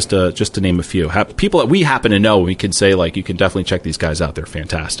 Just to name a few people that we happen to know. We can say you can definitely check these guys out. They're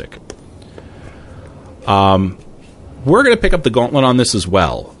fantastic. We're going to pick up the gauntlet on this as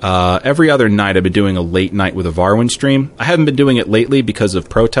well. Every other night I've been doing a late night with a Varwin stream. I haven't been doing it lately because of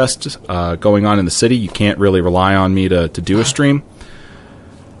protests going on in the city. You can't really rely on me to do a stream.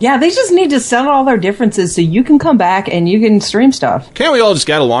 Yeah, they just need to settle all their differences so you can come back and you can stream stuff. Can't we all just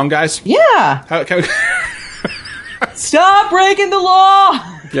get along, guys? Yeah. Can we... Stop breaking the law!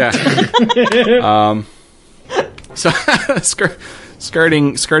 Yeah. So,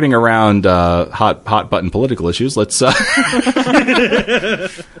 skirting around hot button political issues. Let's let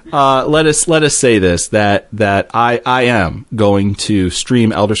us say this that I am going to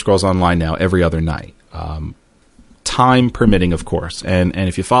stream Elder Scrolls Online now every other night, time permitting, of course. And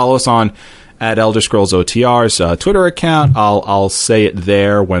if you follow us on at Elder Scrolls OTR's Twitter account, I'll say it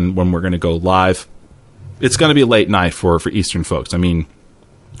there when we're going to go live. It's going to be late night for Eastern folks. I mean,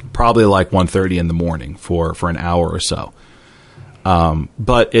 probably like 1:30 in the morning for an hour or so.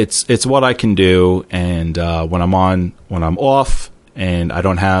 But it's what I can do, and when I'm off, and I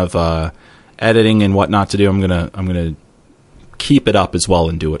don't have editing and whatnot to do, I'm gonna keep it up as well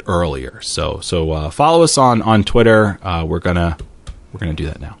and do it earlier. So follow us on Twitter. We're gonna do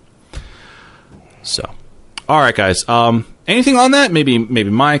that now. So, all right, guys. Anything on that? Maybe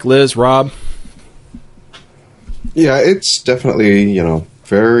Mike, Liz, Rob. Yeah, it's definitely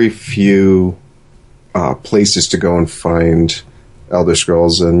very few places to go and find Elder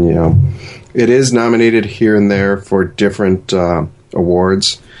Scrolls, and it is nominated here and there for different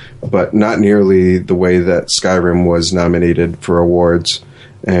awards, but not nearly the way that Skyrim was nominated for awards.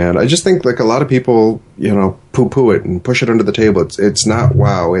 And I just think a lot of people poo-poo it and push it under the table. It's not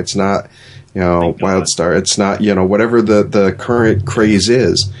WoW, it's not WildStar, it's not whatever the current craze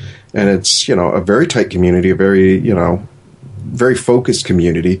is. and it's, you know, a very tight community, a very, you know, very focused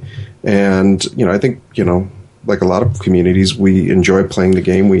community. And, you know, I think, you know, like a lot of communities, we enjoy playing the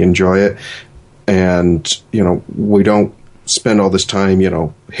game, we enjoy it, and, you know, we don't spend all this time, you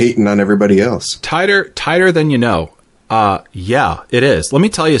know, hating on everybody else. Tighter than you know. Yeah, it is. Let me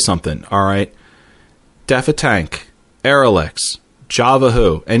tell you something, all right? Defatank, Erelix,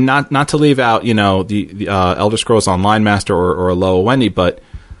 Javahu, and not to leave out, you know, the Elder Scrolls Online Master or Aloha Wendy, but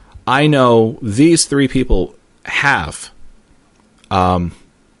I know these three people have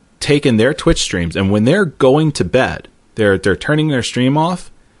taken their Twitch streams, and when they're going to bed, they're turning their stream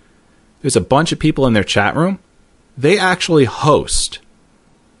off. There's a bunch of people in their chat room. They actually host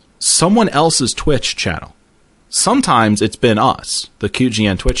someone else's Twitch channel. Sometimes it's been us, the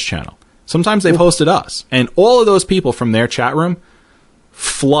QGN Twitch channel. Sometimes they've hosted us. And all of those people from their chat room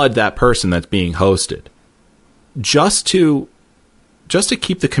flood that person that's being hosted. Just to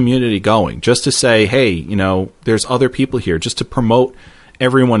keep the community going. Just to say, hey, you know, there's other people here. Just to promote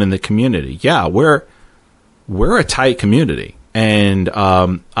everyone in the community. Yeah, we're a tight community. And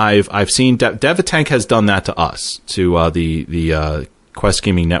I've seen Devatank has done that to us, to the Quest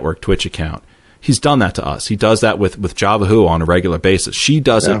Gaming Network Twitch account. He's done that to us. He does that with Javahu on a regular basis. She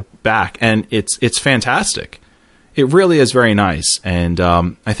does it back, and it's fantastic. It really is very nice, and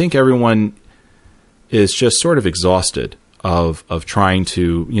I think everyone is just sort of exhausted of trying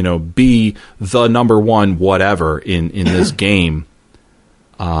to, you know, be the number one whatever in this game.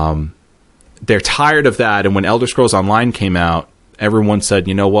 They're tired of that, and when Elder Scrolls Online came out, everyone said,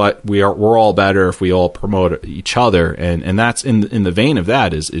 you know what, we're all better if we all promote each other, and that's in the vein of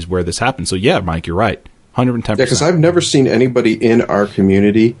that is where this happens. So yeah, Mike, you're right, 110%. Yeah, because I've never seen anybody in our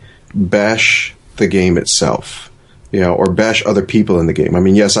community bash the game itself, you know, or bash other people in the game. I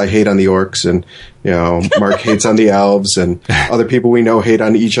mean, yes, I hate on the orcs, and, you know, Mark hates on the elves, and other people we know hate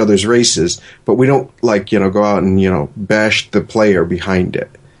on each other's races, but we don't, like, you know, go out and, you know, bash the player behind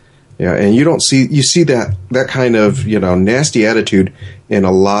it. Yeah, and you see that kind of, you know, nasty attitude in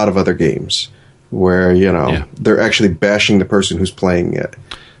a lot of other games where, you know, they're actually bashing the person who's playing it.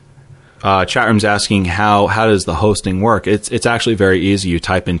 Chat room's asking how does the hosting work? It's actually very easy. You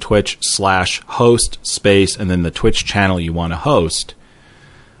type in Twitch/host space and then the Twitch channel you want to host.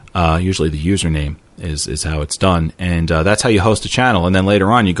 Usually the username is how it's done, and that's how you host a channel. And then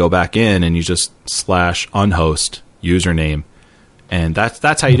later on you go back in and you just /unhost username. And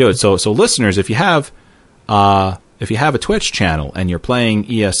that's how you do it. So listeners, if you have a Twitch channel and you're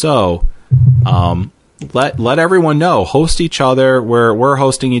playing ESO, let everyone know. Host each other. We're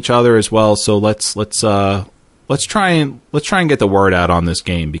hosting each other as well. So let's try and get the word out on this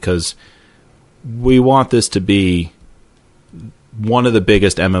game, because we want this to be one of the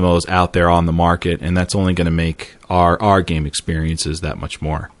biggest MMOs out there on the market, and that's only going to make our game experiences that much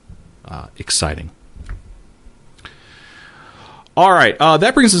more exciting. All right,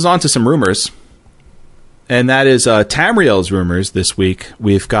 that brings us on to some rumors, and that is Tamriel's rumors this week.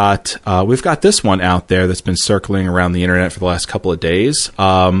 We've got this one out there that's been circling around the internet for the last couple of days.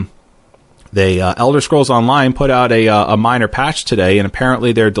 Elder Scrolls Online put out a minor patch today, and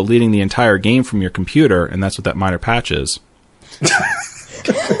apparently they're deleting the entire game from your computer, and that's what that minor patch is.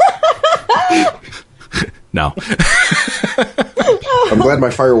 No. I'm glad my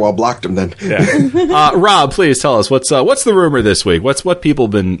firewall blocked him then. Yeah. Rob, please tell us what's the rumor this week? What have people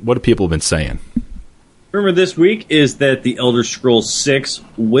been saying? Rumor this week is that the Elder Scrolls 6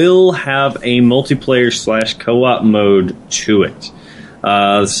 will have a multiplayer / co-op mode to it.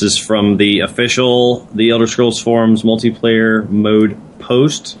 This is from the official The Elder Scrolls Forums multiplayer mode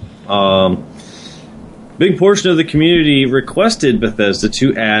post. Big portion of the community requested Bethesda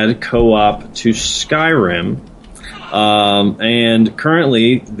to add co-op to Skyrim, and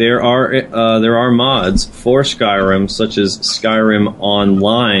currently there are mods for Skyrim, such as Skyrim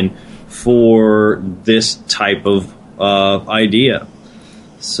Online, for this type of idea.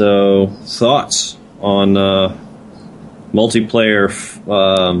 So, thoughts on multiplayer?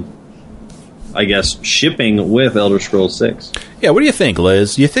 I guess shipping with Elder Scrolls 6. Yeah, what do you think,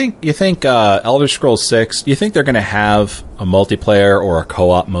 Liz? You think Elder Scrolls 6? Do you think they're going to have a multiplayer or a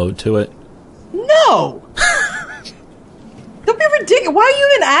co-op mode to it? No. Don't be ridiculous. Why are you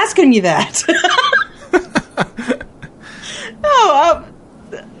even asking me that? No.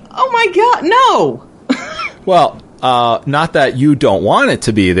 Oh my God, no. Well, not that you don't want it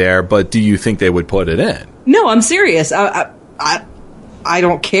to be there, but do you think they would put it in? No, I'm serious. I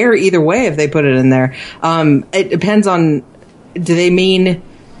don't care either way if they put it in there. It depends on, do they mean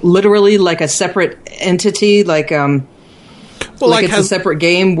literally like a separate entity? Like, Like it's a separate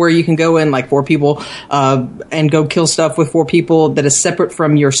game where you can go in like 4 people and go kill stuff with 4 people that is separate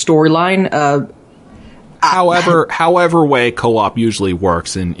from your storyline. However way co-op usually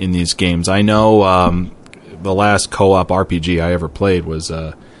works in these games. I know the last co-op RPG I ever played was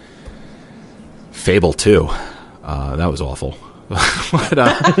Fable 2. That was awful. But,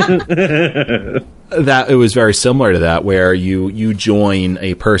 that it was very similar to that, where you join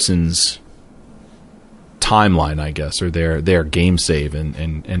a person's timeline, I guess, or their game save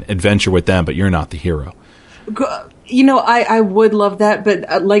and adventure with them, but you're not the hero. You know, I would love that,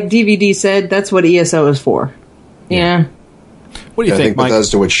 but like DVD said, that's what ESO is for. Yeah. What do you think, I think Mike?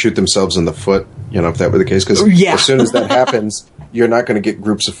 Bethesda would shoot themselves in the foot, if that were the case, because as soon as that happens, you're not going to get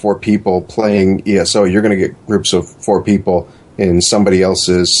groups of 4 people playing ESO. You're going to get groups of 4 people in somebody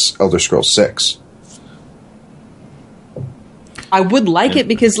else's Elder Scrolls 6. I would like it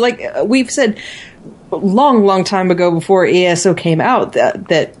because, like we've said, long time ago before ESO came out,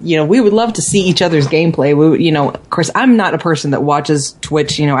 that we would love to see each other's gameplay. Of course, I'm not a person that watches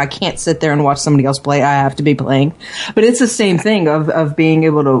Twitch. I can't sit there and watch somebody else play. I have to be playing. But it's the same thing of being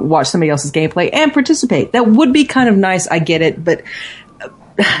able to watch somebody else's gameplay and participate. That would be kind of nice. I get it, but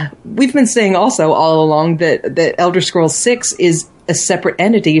we've been saying also all along that Elder Scrolls 6 is a separate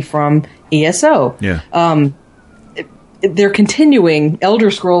entity from ESO. Yeah. They're continuing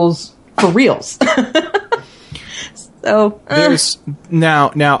Elder Scrolls for reals. So there's now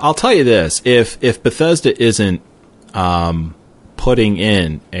I'll tell you this: if Bethesda isn't putting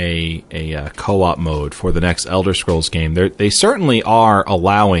in a co-op mode for the next Elder Scrolls game, they certainly are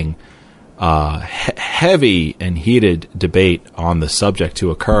allowing heavy and heated debate on the subject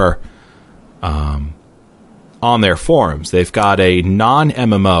to occur on their forums. They've got a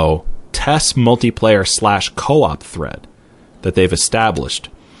non-MMO test multiplayer / co-op thread that they've established.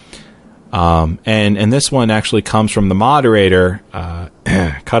 And this one actually comes from the moderator,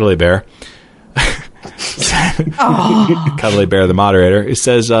 Cuddly Bear. Cuddly Bear, the moderator. It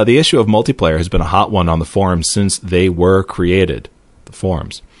says, the issue of multiplayer has been a hot one on the forums since they were created, the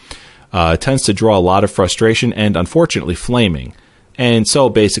forums. It tends to draw a lot of frustration and, unfortunately, flaming. And so,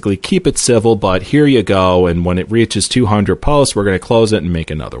 basically, keep it civil, but here you go, and when it reaches 200 posts, we're going to close it and make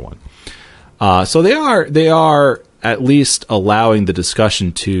another one. So they are at least allowing the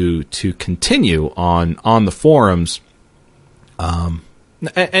discussion to continue on the forums,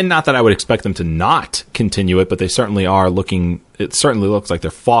 and not that I would expect them to not continue it, but they certainly are looking. It certainly looks like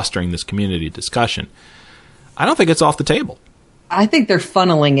they're fostering this community discussion. I don't think it's off the table. I think they're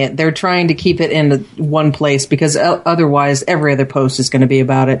funneling it. They're trying to keep it in one place because otherwise, every other post is going to be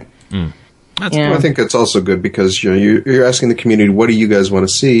about it. That's I think it's also good because you're asking the community, what do you guys want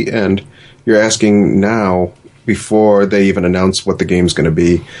to see, and you're asking now, before they even announce what the game's going to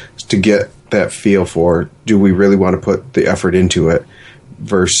be, to get that feel for, do we really want to put the effort into it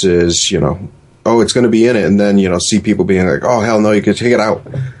versus, it's going to be in it, and then, see people being like, oh, hell no, you can take it out.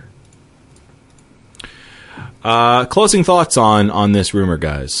 Closing thoughts on this rumor,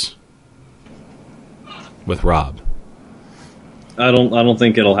 guys, with Rob. I don't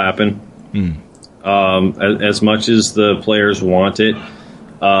think it'll happen. As much as the players want it,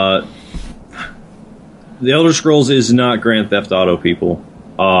 the Elder Scrolls is not Grand Theft Auto, people.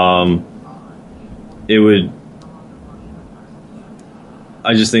 I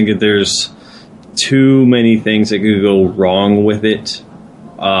just think that there's too many things that could go wrong with it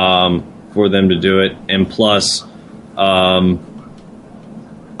for them to do it. And plus, I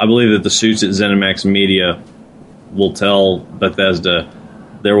believe that the suits at ZeniMax Media will tell Bethesda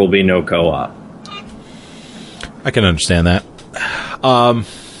there will be no co-op. I can understand that. I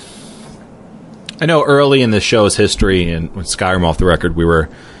know early in the show's history, and with Skyrim off the record, we were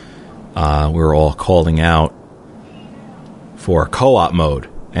all calling out for co-op mode,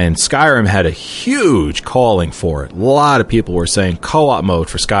 and Skyrim had a huge calling for it. A lot of people were saying co-op mode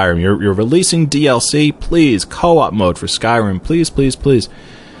for Skyrim. You're releasing DLC, please co-op mode for Skyrim, please, please, please.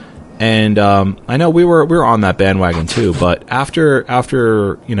 And I know we were on that bandwagon too, but after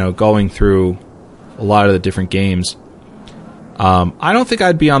going through a lot of the different games, I don't think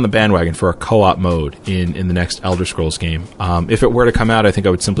I'd be on the bandwagon for a co-op mode in the next Elder Scrolls game. If it were to come out, I think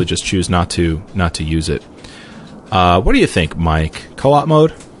I would simply just choose not to use it. What do you think, Mike? Co-op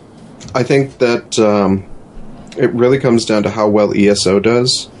mode? I think that it really comes down to how well ESO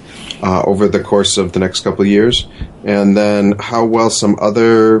does over the course of the next couple of years, and then how well some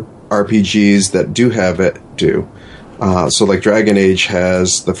other RPGs that do have it do. So like Dragon Age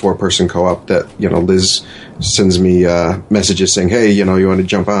has the 4-person co-op that, Liz sends me messages saying, hey, you want to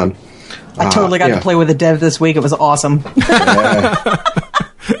jump on. I totally got to play with a dev this week. It was awesome.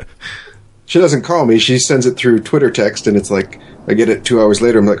 she doesn't call me. She sends it through Twitter text, and it's like I get it 2 hours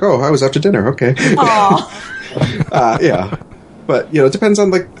later. I'm like, oh, I was out to dinner. Okay. Yeah. But, it depends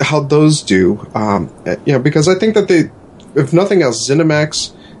on how those do. Because I think that they, if nothing else,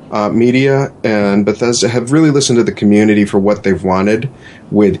 ZeniMax Media and Bethesda have really listened to the community for what they've wanted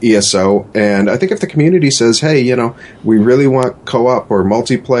with ESO. And I think if the community says, hey, we really want co-op or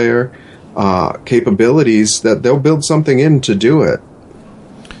multiplayer capabilities, that they'll build something in to do it.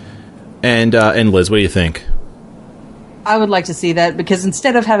 And Liz, what do you think? I would like to see that, because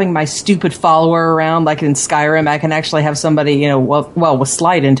instead of having my stupid follower around like in Skyrim, I can actually have somebody, with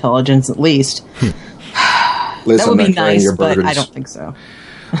slight intelligence at least. Liz, that would be nice, but I don't think so.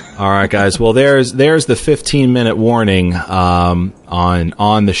 All right, guys. Well, there's the 15-minute warning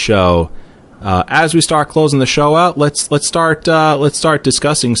on the show. As we start closing the show out, let's start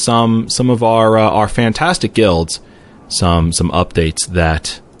discussing some of our fantastic guilds, some updates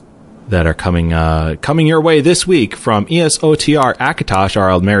that are coming your way this week from ESOTR Akatosh, our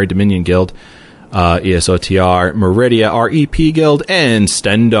Aldmeri Dominion Guild, ESOTR Meridia, our EP Guild, and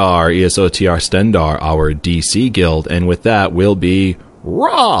Stendar, ESOTR Stendar, our DC Guild. And with that will be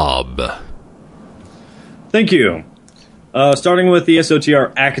Rob. Thank you. Starting with the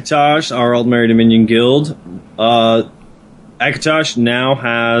ESOTR Akatosh, our Aldmeri Dominion Guild. Akatosh now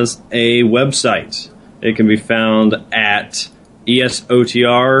has a website. It can be found at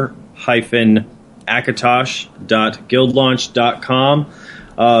esotr-akatosh.guildlaunch.com.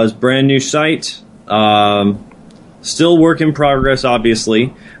 It's a brand new site. Still work in progress,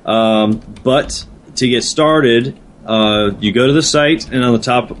 obviously. But to get started, you go to the site, and on the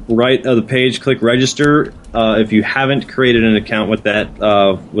top right of the page, click register if you haven't created an account with that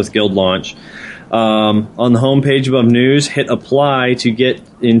with Guild Launch. On the home page above news, hit apply to get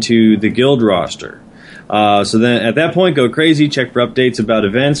into the guild roster. So then at that point, go crazy, check for updates about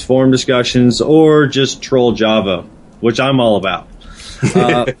events, forum discussions, or just troll Java, which I'm all about.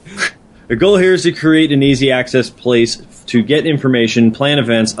 The goal here is to create an easy access place to get information, plan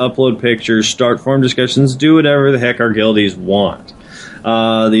events, upload pictures, start forum discussions, do whatever the heck our guildies want.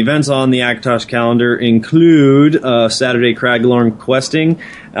 The events on the Akatosh calendar include Saturday Craglorn questing,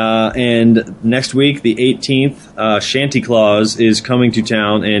 and next week, the 18th, Shanty Claus is coming to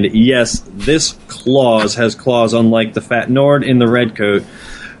town, and yes, this Claus has claws unlike the fat Nord in the red coat,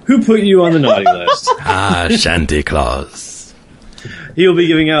 who put you on the naughty list. Shanty Claus. He'll be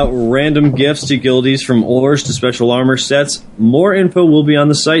giving out random gifts to guildies, from ores to special armor sets. More info will be on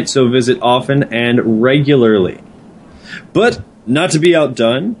the site, so visit often and regularly. But not to be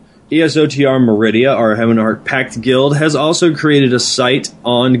outdone, ESOTR Meridia, our Heaven Heart Pact Guild, has also created a site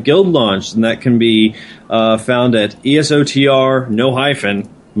on Guild Launch, and that can be found at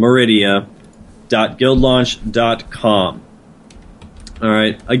esotr-meridia.guildlaunch.com. All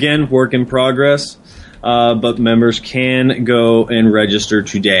right, again, work in progress, but members can go and register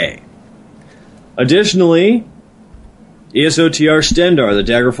today. Additionally, ESOTR Stendar, the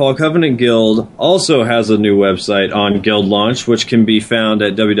Daggerfall Covenant Guild, also has a new website on Guild Launch, which can be found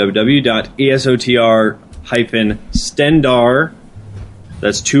at www.esotr-stendar,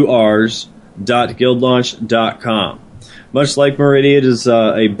 that's 2 R's, .guildlaunch.com. Much like Meridia, it is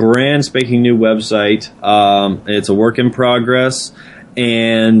a brand spanking new website. It's a work in progress.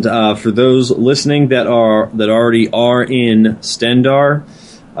 And for those listening that already are in Stendar,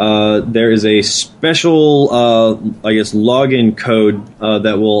 there is a special, login code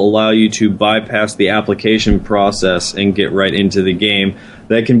that will allow you to bypass the application process and get right into the game.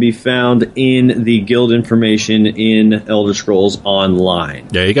 That can be found in the guild information in Elder Scrolls Online.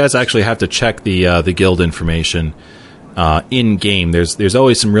 Yeah, you guys actually have to check the guild information in game. There's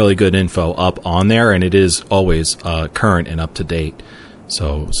always some really good info up on there, and it is always current and up to date.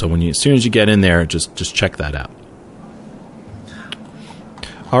 So when as soon as you get in there, just check that out.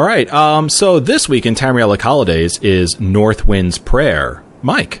 All right. So this week in Tamrielic Holidays is Northwind's Prayer.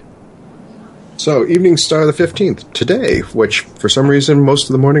 Mike. So Evening Star the 15th today, which for some reason most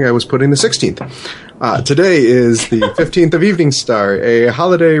of the morning I was putting the 16th. Today is the 15th of Evening Star, a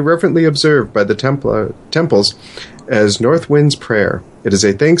holiday reverently observed by the temples as Northwind's Prayer. It is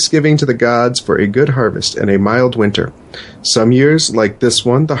a thanksgiving to the gods for a good harvest and a mild winter. Some years, like this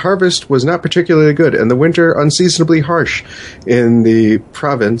one, the harvest was not particularly good, and the winter unseasonably harsh in the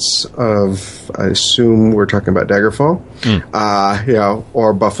province of, I assume we're talking about Daggerfall,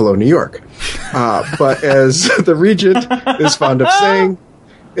 or Buffalo, New York. But as the regent is fond of saying,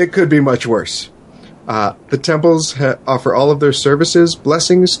 it could be much worse. The temples offer all of their services,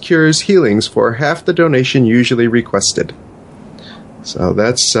 blessings, cures, healings for half the donation usually requested. So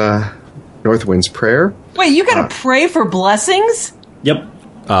that's Northwind's Prayer. Wait, you gotta pray for blessings? Yep.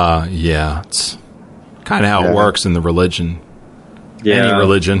 Yeah, it's kind of how it works in the religion. Yeah. Any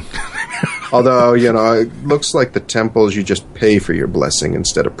religion. Although, it looks like the temples, you just pay for your blessing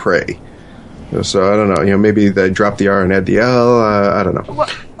instead of pray. So I don't know. Maybe they drop the R and add the L. I don't know.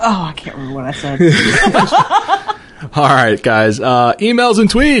 What? Oh, I can't remember what I said. All right, guys. Emails and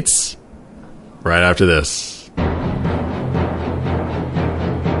tweets right after this.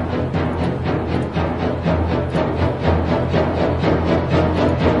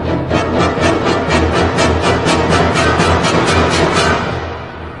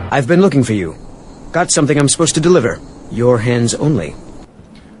 I've been looking for you. Got something I'm supposed to deliver. Your hands only.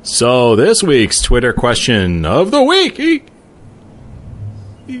 So, this week's Twitter question of the week. Eek.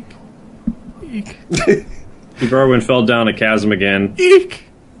 Eek. Eek. Barwin fell down a chasm again. Eek.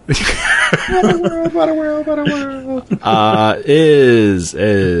 Is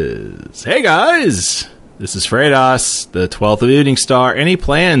hey guys, this is Fredos, the 12th of Evening Star. Any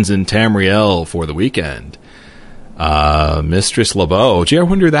plans in Tamriel for the weekend? Mistress LeBeau, gee, I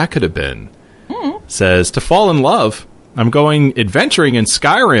wonder who that could have been. Says, to fall in love, I'm going adventuring in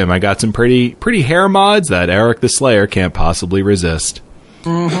Skyrim. I got some pretty hair mods that Eric the Slayer can't possibly resist.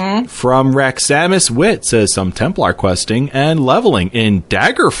 Mm-hmm. From Rexamus Wit says, some Templar questing and leveling in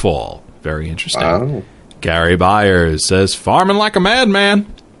Daggerfall. Very interesting. Wow. Gary Byers says, farming like a madman.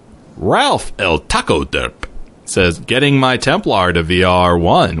 Ralph El Taco Derp says, getting my Templar to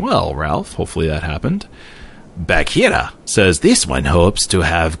VR1. Well, Ralph, hopefully that happened. Bakira says, this one hopes to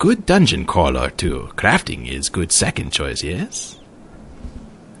have good dungeon crawler too. Crafting is good second choice, yes?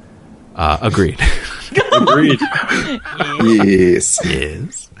 Agreed. Agreed. Yes.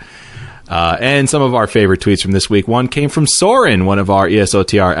 Yes. And some of our favorite tweets from this week. One came from Soren, one of our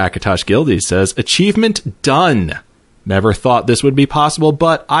ESOTR Akatosh Guildies, says, achievement done. Never thought this would be possible,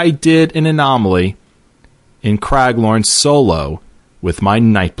 but I did an anomaly in Craglorn solo with my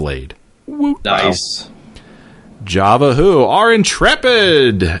Nightblade. Nice. Java Who, our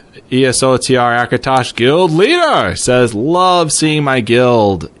intrepid ESOTR Akatosh Guild leader, says, love seeing my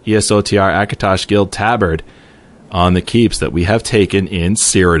guild, ESOTR Akatosh Guild tabard, on the keeps that we have taken in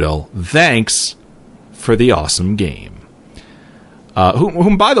Cyrodiil. Thanks for the awesome game.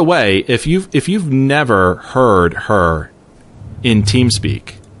 Whom, by the way, if you've never heard her in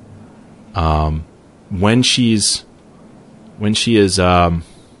TeamSpeak, when she is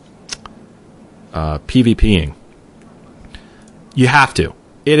PvPing, you have to.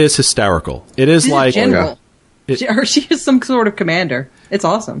 It is hysterical. It is She's like a general. She is some sort of commander. It's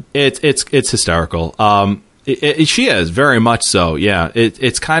awesome. It's hysterical. She is very much so. Yeah.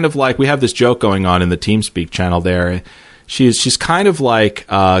 It's kind of like we have this joke going on in the TeamSpeak channel there. She's kind of like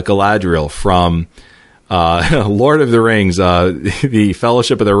Galadriel from Lord of the Rings, the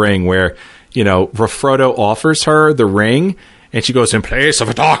Fellowship of the Ring, where Frodo offers her the ring. And she goes, in place of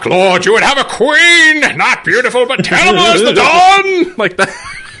a Dark Lord, you would have a queen! Not beautiful, but terrible as the dawn! Like that.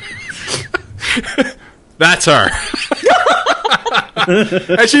 That's her.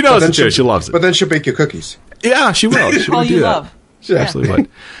 And she knows it too. She loves it. But then she'll bake you cookies. Yeah, she will. She will do that. Love. She absolutely would.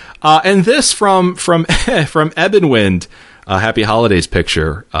 And this from Ebonwind, a Happy Holidays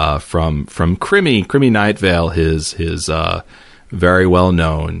picture from Crimmy Night Vale, his very well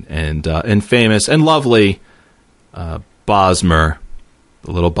known and famous and lovely Bosmer,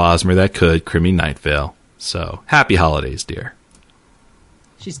 the little Bosmer that could, Crimmy Night Vale. So, happy holidays, dear.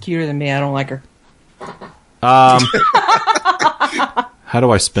 She's cuter than me. I don't like her. How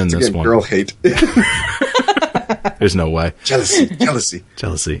do I spin this Again, one? girl hate. There's no way. Jealousy.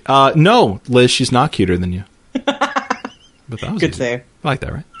 No, Liz, she's not cuter than you. But that was Good easy. save. I like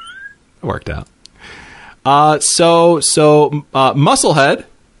that, right? It worked out. Musclehead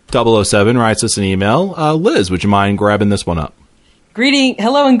 007 writes us an email. Liz, would you mind grabbing this one up?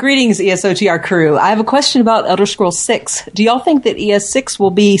 Hello and greetings, ESOTR crew. I have a question about Elder Scrolls 6. Do y'all think that ES6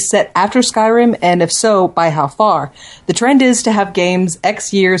 will be set after Skyrim, and if so, by how far? The trend is to have games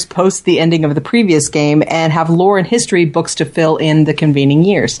X years post the ending of the previous game and have lore and history books to fill in the convening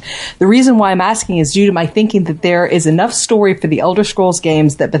years. The reason why I'm asking is due to my thinking that there is enough story for the Elder Scrolls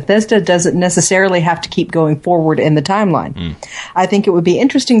games that Bethesda doesn't necessarily have to keep going forward in the timeline. I think it would be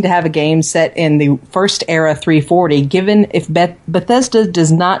interesting to have a game set in the first era 340, given if Bethesda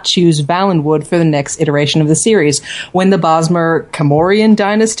does not choose Valenwood for the next iteration of the series, when the Bosmer Camorian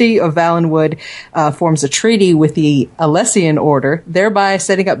dynasty of Valenwood forms a treaty with the Alessian Order, thereby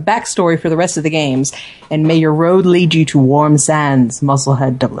setting up backstory for the rest of the games. And may your road lead you to warm sands,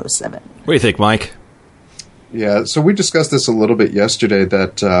 Musclehead 007. What do you think, Mike? Yeah, so we discussed this a little bit yesterday,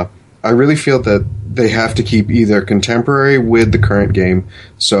 that I really feel that they have to keep either contemporary with the current game.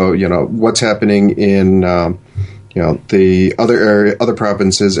 So, what's happening in the other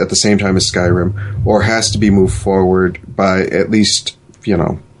provinces at the same time as Skyrim, or has to be moved forward by at least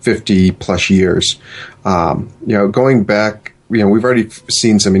 50 plus years. Going back, we've already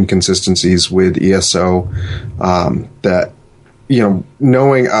seen some inconsistencies with ESO that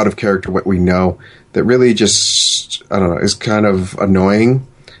knowing out of character what we know, that really just is kind of annoying.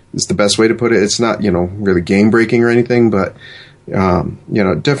 Is the best way to put it. It's not really game breaking or anything, but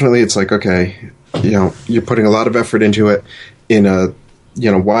definitely it's like, okay, you're putting a lot of effort into it in a,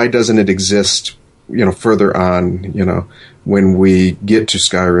 why doesn't it exist, further on, when we get to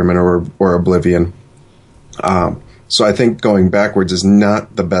Skyrim or Oblivion. So I think going backwards is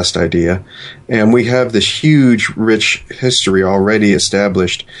not the best idea. And we have this huge, rich history already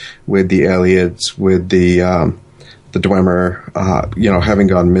established with the Aliads, with the Dwemer, having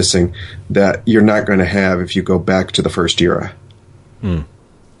gone missing, that you're not going to have if you go back to the first era.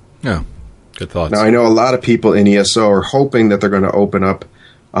 Yeah. Good thoughts. Now, I know a lot of people in ESO are hoping that they're going to open up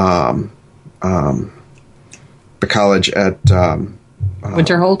the college at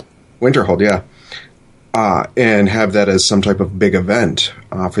Winterhold? Winterhold, yeah. And have that as some type of big event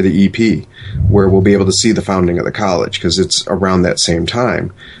for the EP, where we'll be able to see the founding of the college, because it's around that same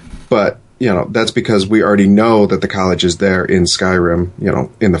time. But, that's because we already know that the college is there in Skyrim,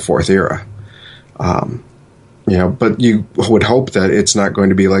 in the fourth era. But you would hope that it's not going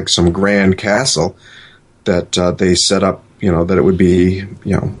to be like some grand castle that they set up, that it would be,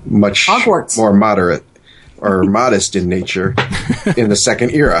 much Hogwarts. more moderate or modest in nature in the second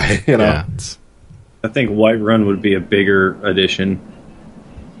era, Yeah. I think Whiterun would be a bigger addition.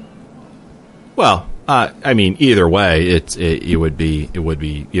 Well, either way, it would be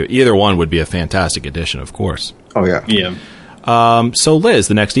either one would be a fantastic addition, of course. Oh yeah. Yeah. So Liz,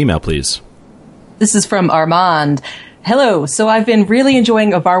 the next email, please. This is from Armand. Hello. So I've been really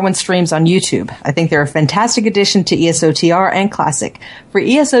enjoying Avarwin streams on YouTube. I think they're a fantastic addition to ESOTR and Classic. For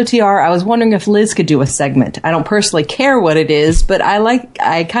ESOTR, I was wondering if Liz could do a segment. I don't personally care what it is, but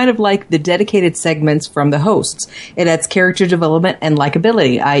I kind of like the dedicated segments from the hosts. It adds character development and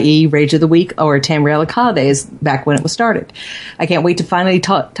likability, i.e. Rage of the Week or Tamriel Holidays back when it was started. I can't wait to finally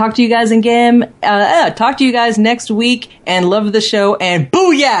talk to you guys again. Talk to you guys next week, and love the show, and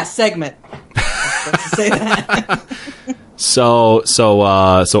booyah segment. Let's say that. So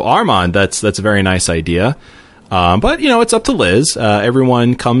Armand, that's a very nice idea. But it's up to Liz.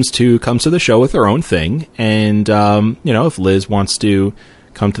 Everyone comes to the show with their own thing, and if Liz wants to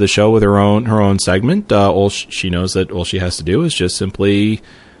come to the show with her own segment, all she knows that all she has to do is just simply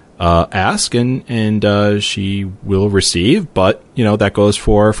ask, and she will receive. But that goes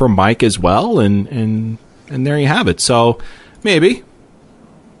for Mike as well, and there you have it. So maybe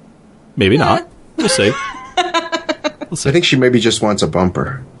not. We'll see. I think she maybe just wants a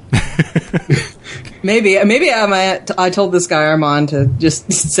bumper. Maybe I told this guy Armand to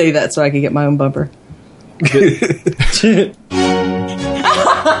just say that so I could get my own bumper.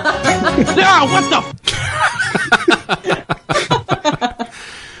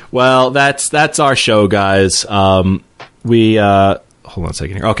 Well, that's our show, guys. We hold on a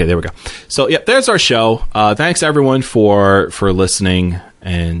second here. Okay, there we go. So yeah, there's our show. Thanks everyone for listening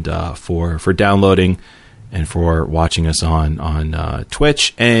and for downloading and for watching us on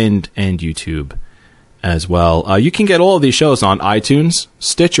Twitch and YouTube as well. You can get all of these shows on iTunes,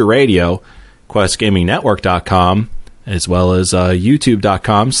 Stitcher Radio, QuestGamingNetwork.com, as well as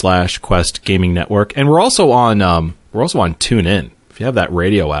YouTube.com/QuestGamingNetwork, and we're also on TuneIn. If you have that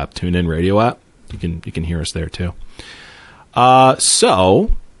radio app, TuneIn radio app, you can hear us there too.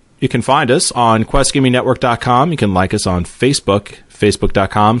 So you can find us on QuestGamingNetwork.com. You can like us on Facebook,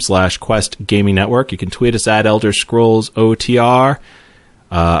 Facebook.com/QuestGamingNetwork. You can tweet us at Elder Scrolls OTR.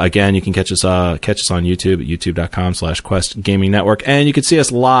 Again, you can catch us on YouTube at YouTube.com/QuestGamingNetwork. And you can see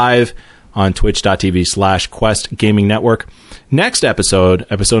us live on Twitch.tv/QuestGamingNetwork. Next episode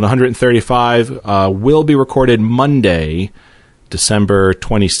 135, will be recorded Monday, December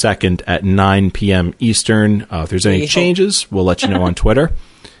 22nd at 9 p.m. Eastern. If there's any changes, we'll let you know on Twitter.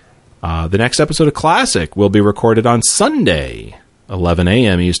 The next episode of Classic will be recorded on Sunday, 11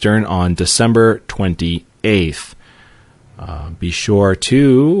 a.m. Eastern, on December 28th. Be sure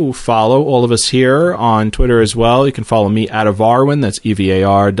to follow all of us here on Twitter as well. You can follow me at Avarwin, that's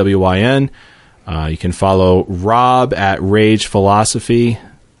EVARWYN. You can follow Rob at Rage Philosophy.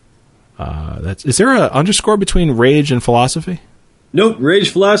 Is there an underscore between Rage and Philosophy? Nope,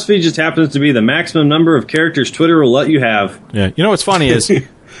 Rage Philosophy just happens to be the maximum number of characters Twitter will let you have. Yeah, you know what's funny is the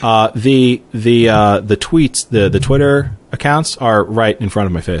tweets, the Twitter accounts are right in front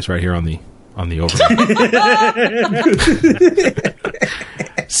of my face, right here on the overhead.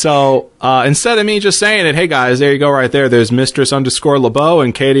 So instead of me just saying it, hey guys, there you go right there. There's Mistress_LeBeau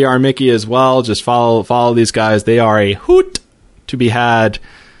and KDR Mickey as well. Just follow these guys. They are a hoot to be had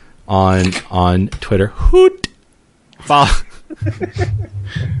on Twitter. Hoot. Follow.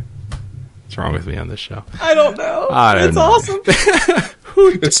 What's wrong with me on this show? I don't know. It's awesome.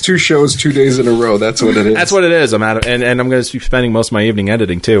 It's 2 shows, 2 days in a row. That's what it is. That's what it is. I'm out of, and I'm going to be spending most of my evening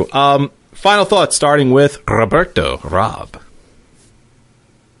editing too. Final thoughts, starting with Roberto. Rob.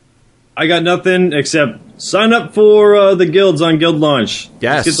 I got nothing except sign up for the guilds on Guild Launch.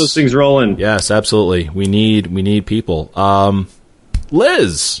 Yes, let's get those things rolling. Yes, absolutely. We need people.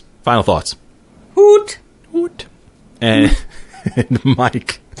 Liz, final thoughts. Hoot. And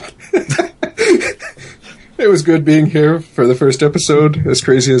Mike. It was good being here for the first episode, as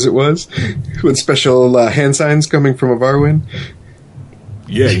crazy as it was, with special hand signs coming from Avarwin.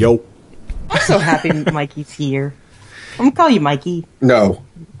 Yeah, yo. I'm so happy Mikey's here. I'm gonna call you Mikey. No.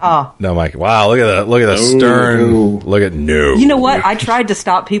 Oh. No, Mike. Wow, look at the stern. Look at no. You know what? I tried to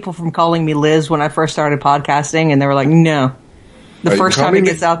stop people from calling me Liz when I first started podcasting, and they were like, no. The first time it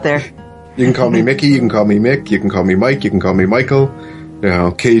gets out there. You can call me Mickey, you can call me Mick, you can call me Mike, you can call me Michael,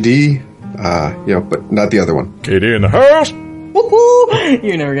 KD, but not the other one. KD in the house. Woohoo!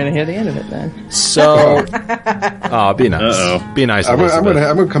 You're never gonna hear the end of it then. So, be nice. Uh-oh. Be nice. I'm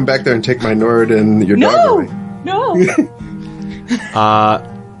gonna come back there and take my Nord and your dog away. No.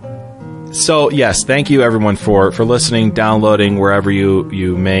 So yes, thank you everyone for listening, downloading wherever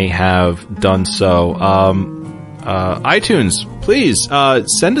you may have done so. iTunes, please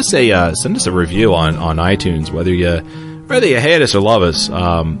send us a review on iTunes, whether you hate us or love us.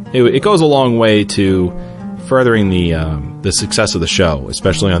 It goes a long way to furthering the success of the show,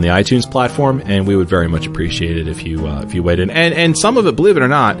 especially on the iTunes platform, and we would very much appreciate it if you weighed in. And some of it, believe it or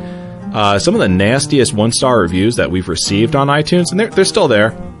not, some of the nastiest 1-star reviews that we've received on iTunes, and they're still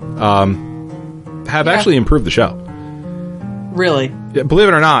there, have actually improved the show. Really? Believe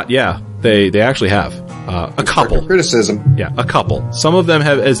it or not, yeah, they actually have. A couple. Criticism. Yeah, a couple. Some of them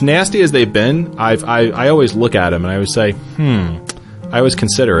have, as nasty as they've been, I always look at them and I always say, I always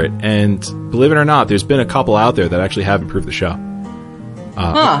consider it. And believe it or not, there's been a couple out there that actually have improved the show.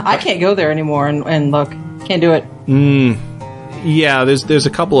 I can't go there anymore and look. Can't do it. Yeah, there's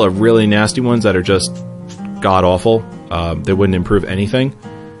a couple of really nasty ones that are just god-awful. They wouldn't improve anything.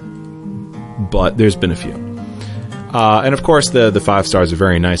 But there's been a few. And of course, the 5 stars are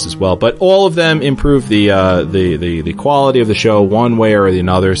very nice as well. But all of them improve the quality of the show one way or the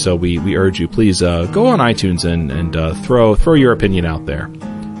other. So we urge you, please go on iTunes and throw your opinion out there.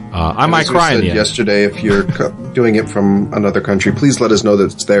 I might cry in the end. Yesterday, if you're doing it from another country, please let us know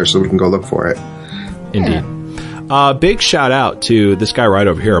that it's there so we can go look for it. Indeed. Big shout out to this guy right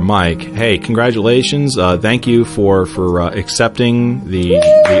over here, Mike. Hey, congratulations. Thank you for accepting the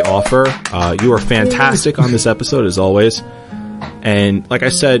offer. You are fantastic on this episode, as always. And like I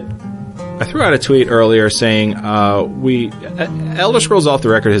said, I threw out a tweet earlier saying Elder Scrolls Off the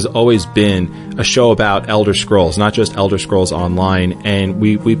Record has always been a show about Elder Scrolls, not just Elder Scrolls Online. And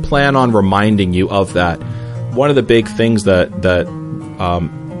we plan on reminding you of that. One of the big things that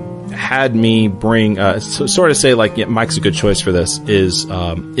had me bring sort of say like, yeah, Mike's a good choice for this is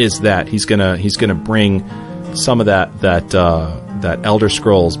that he's gonna bring some of that Elder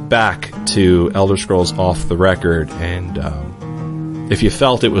Scrolls back to Elder Scrolls Off the Record, and if you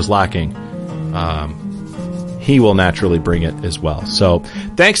felt it was lacking, he will naturally bring it as well. So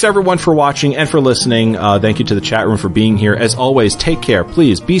thanks everyone for watching and for listening. Thank you to the chat room for being here. As always, take care,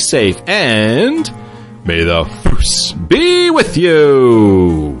 please be safe, and may the Force be with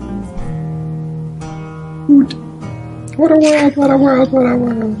you. What a world, what a world, what a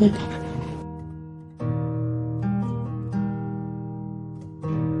world.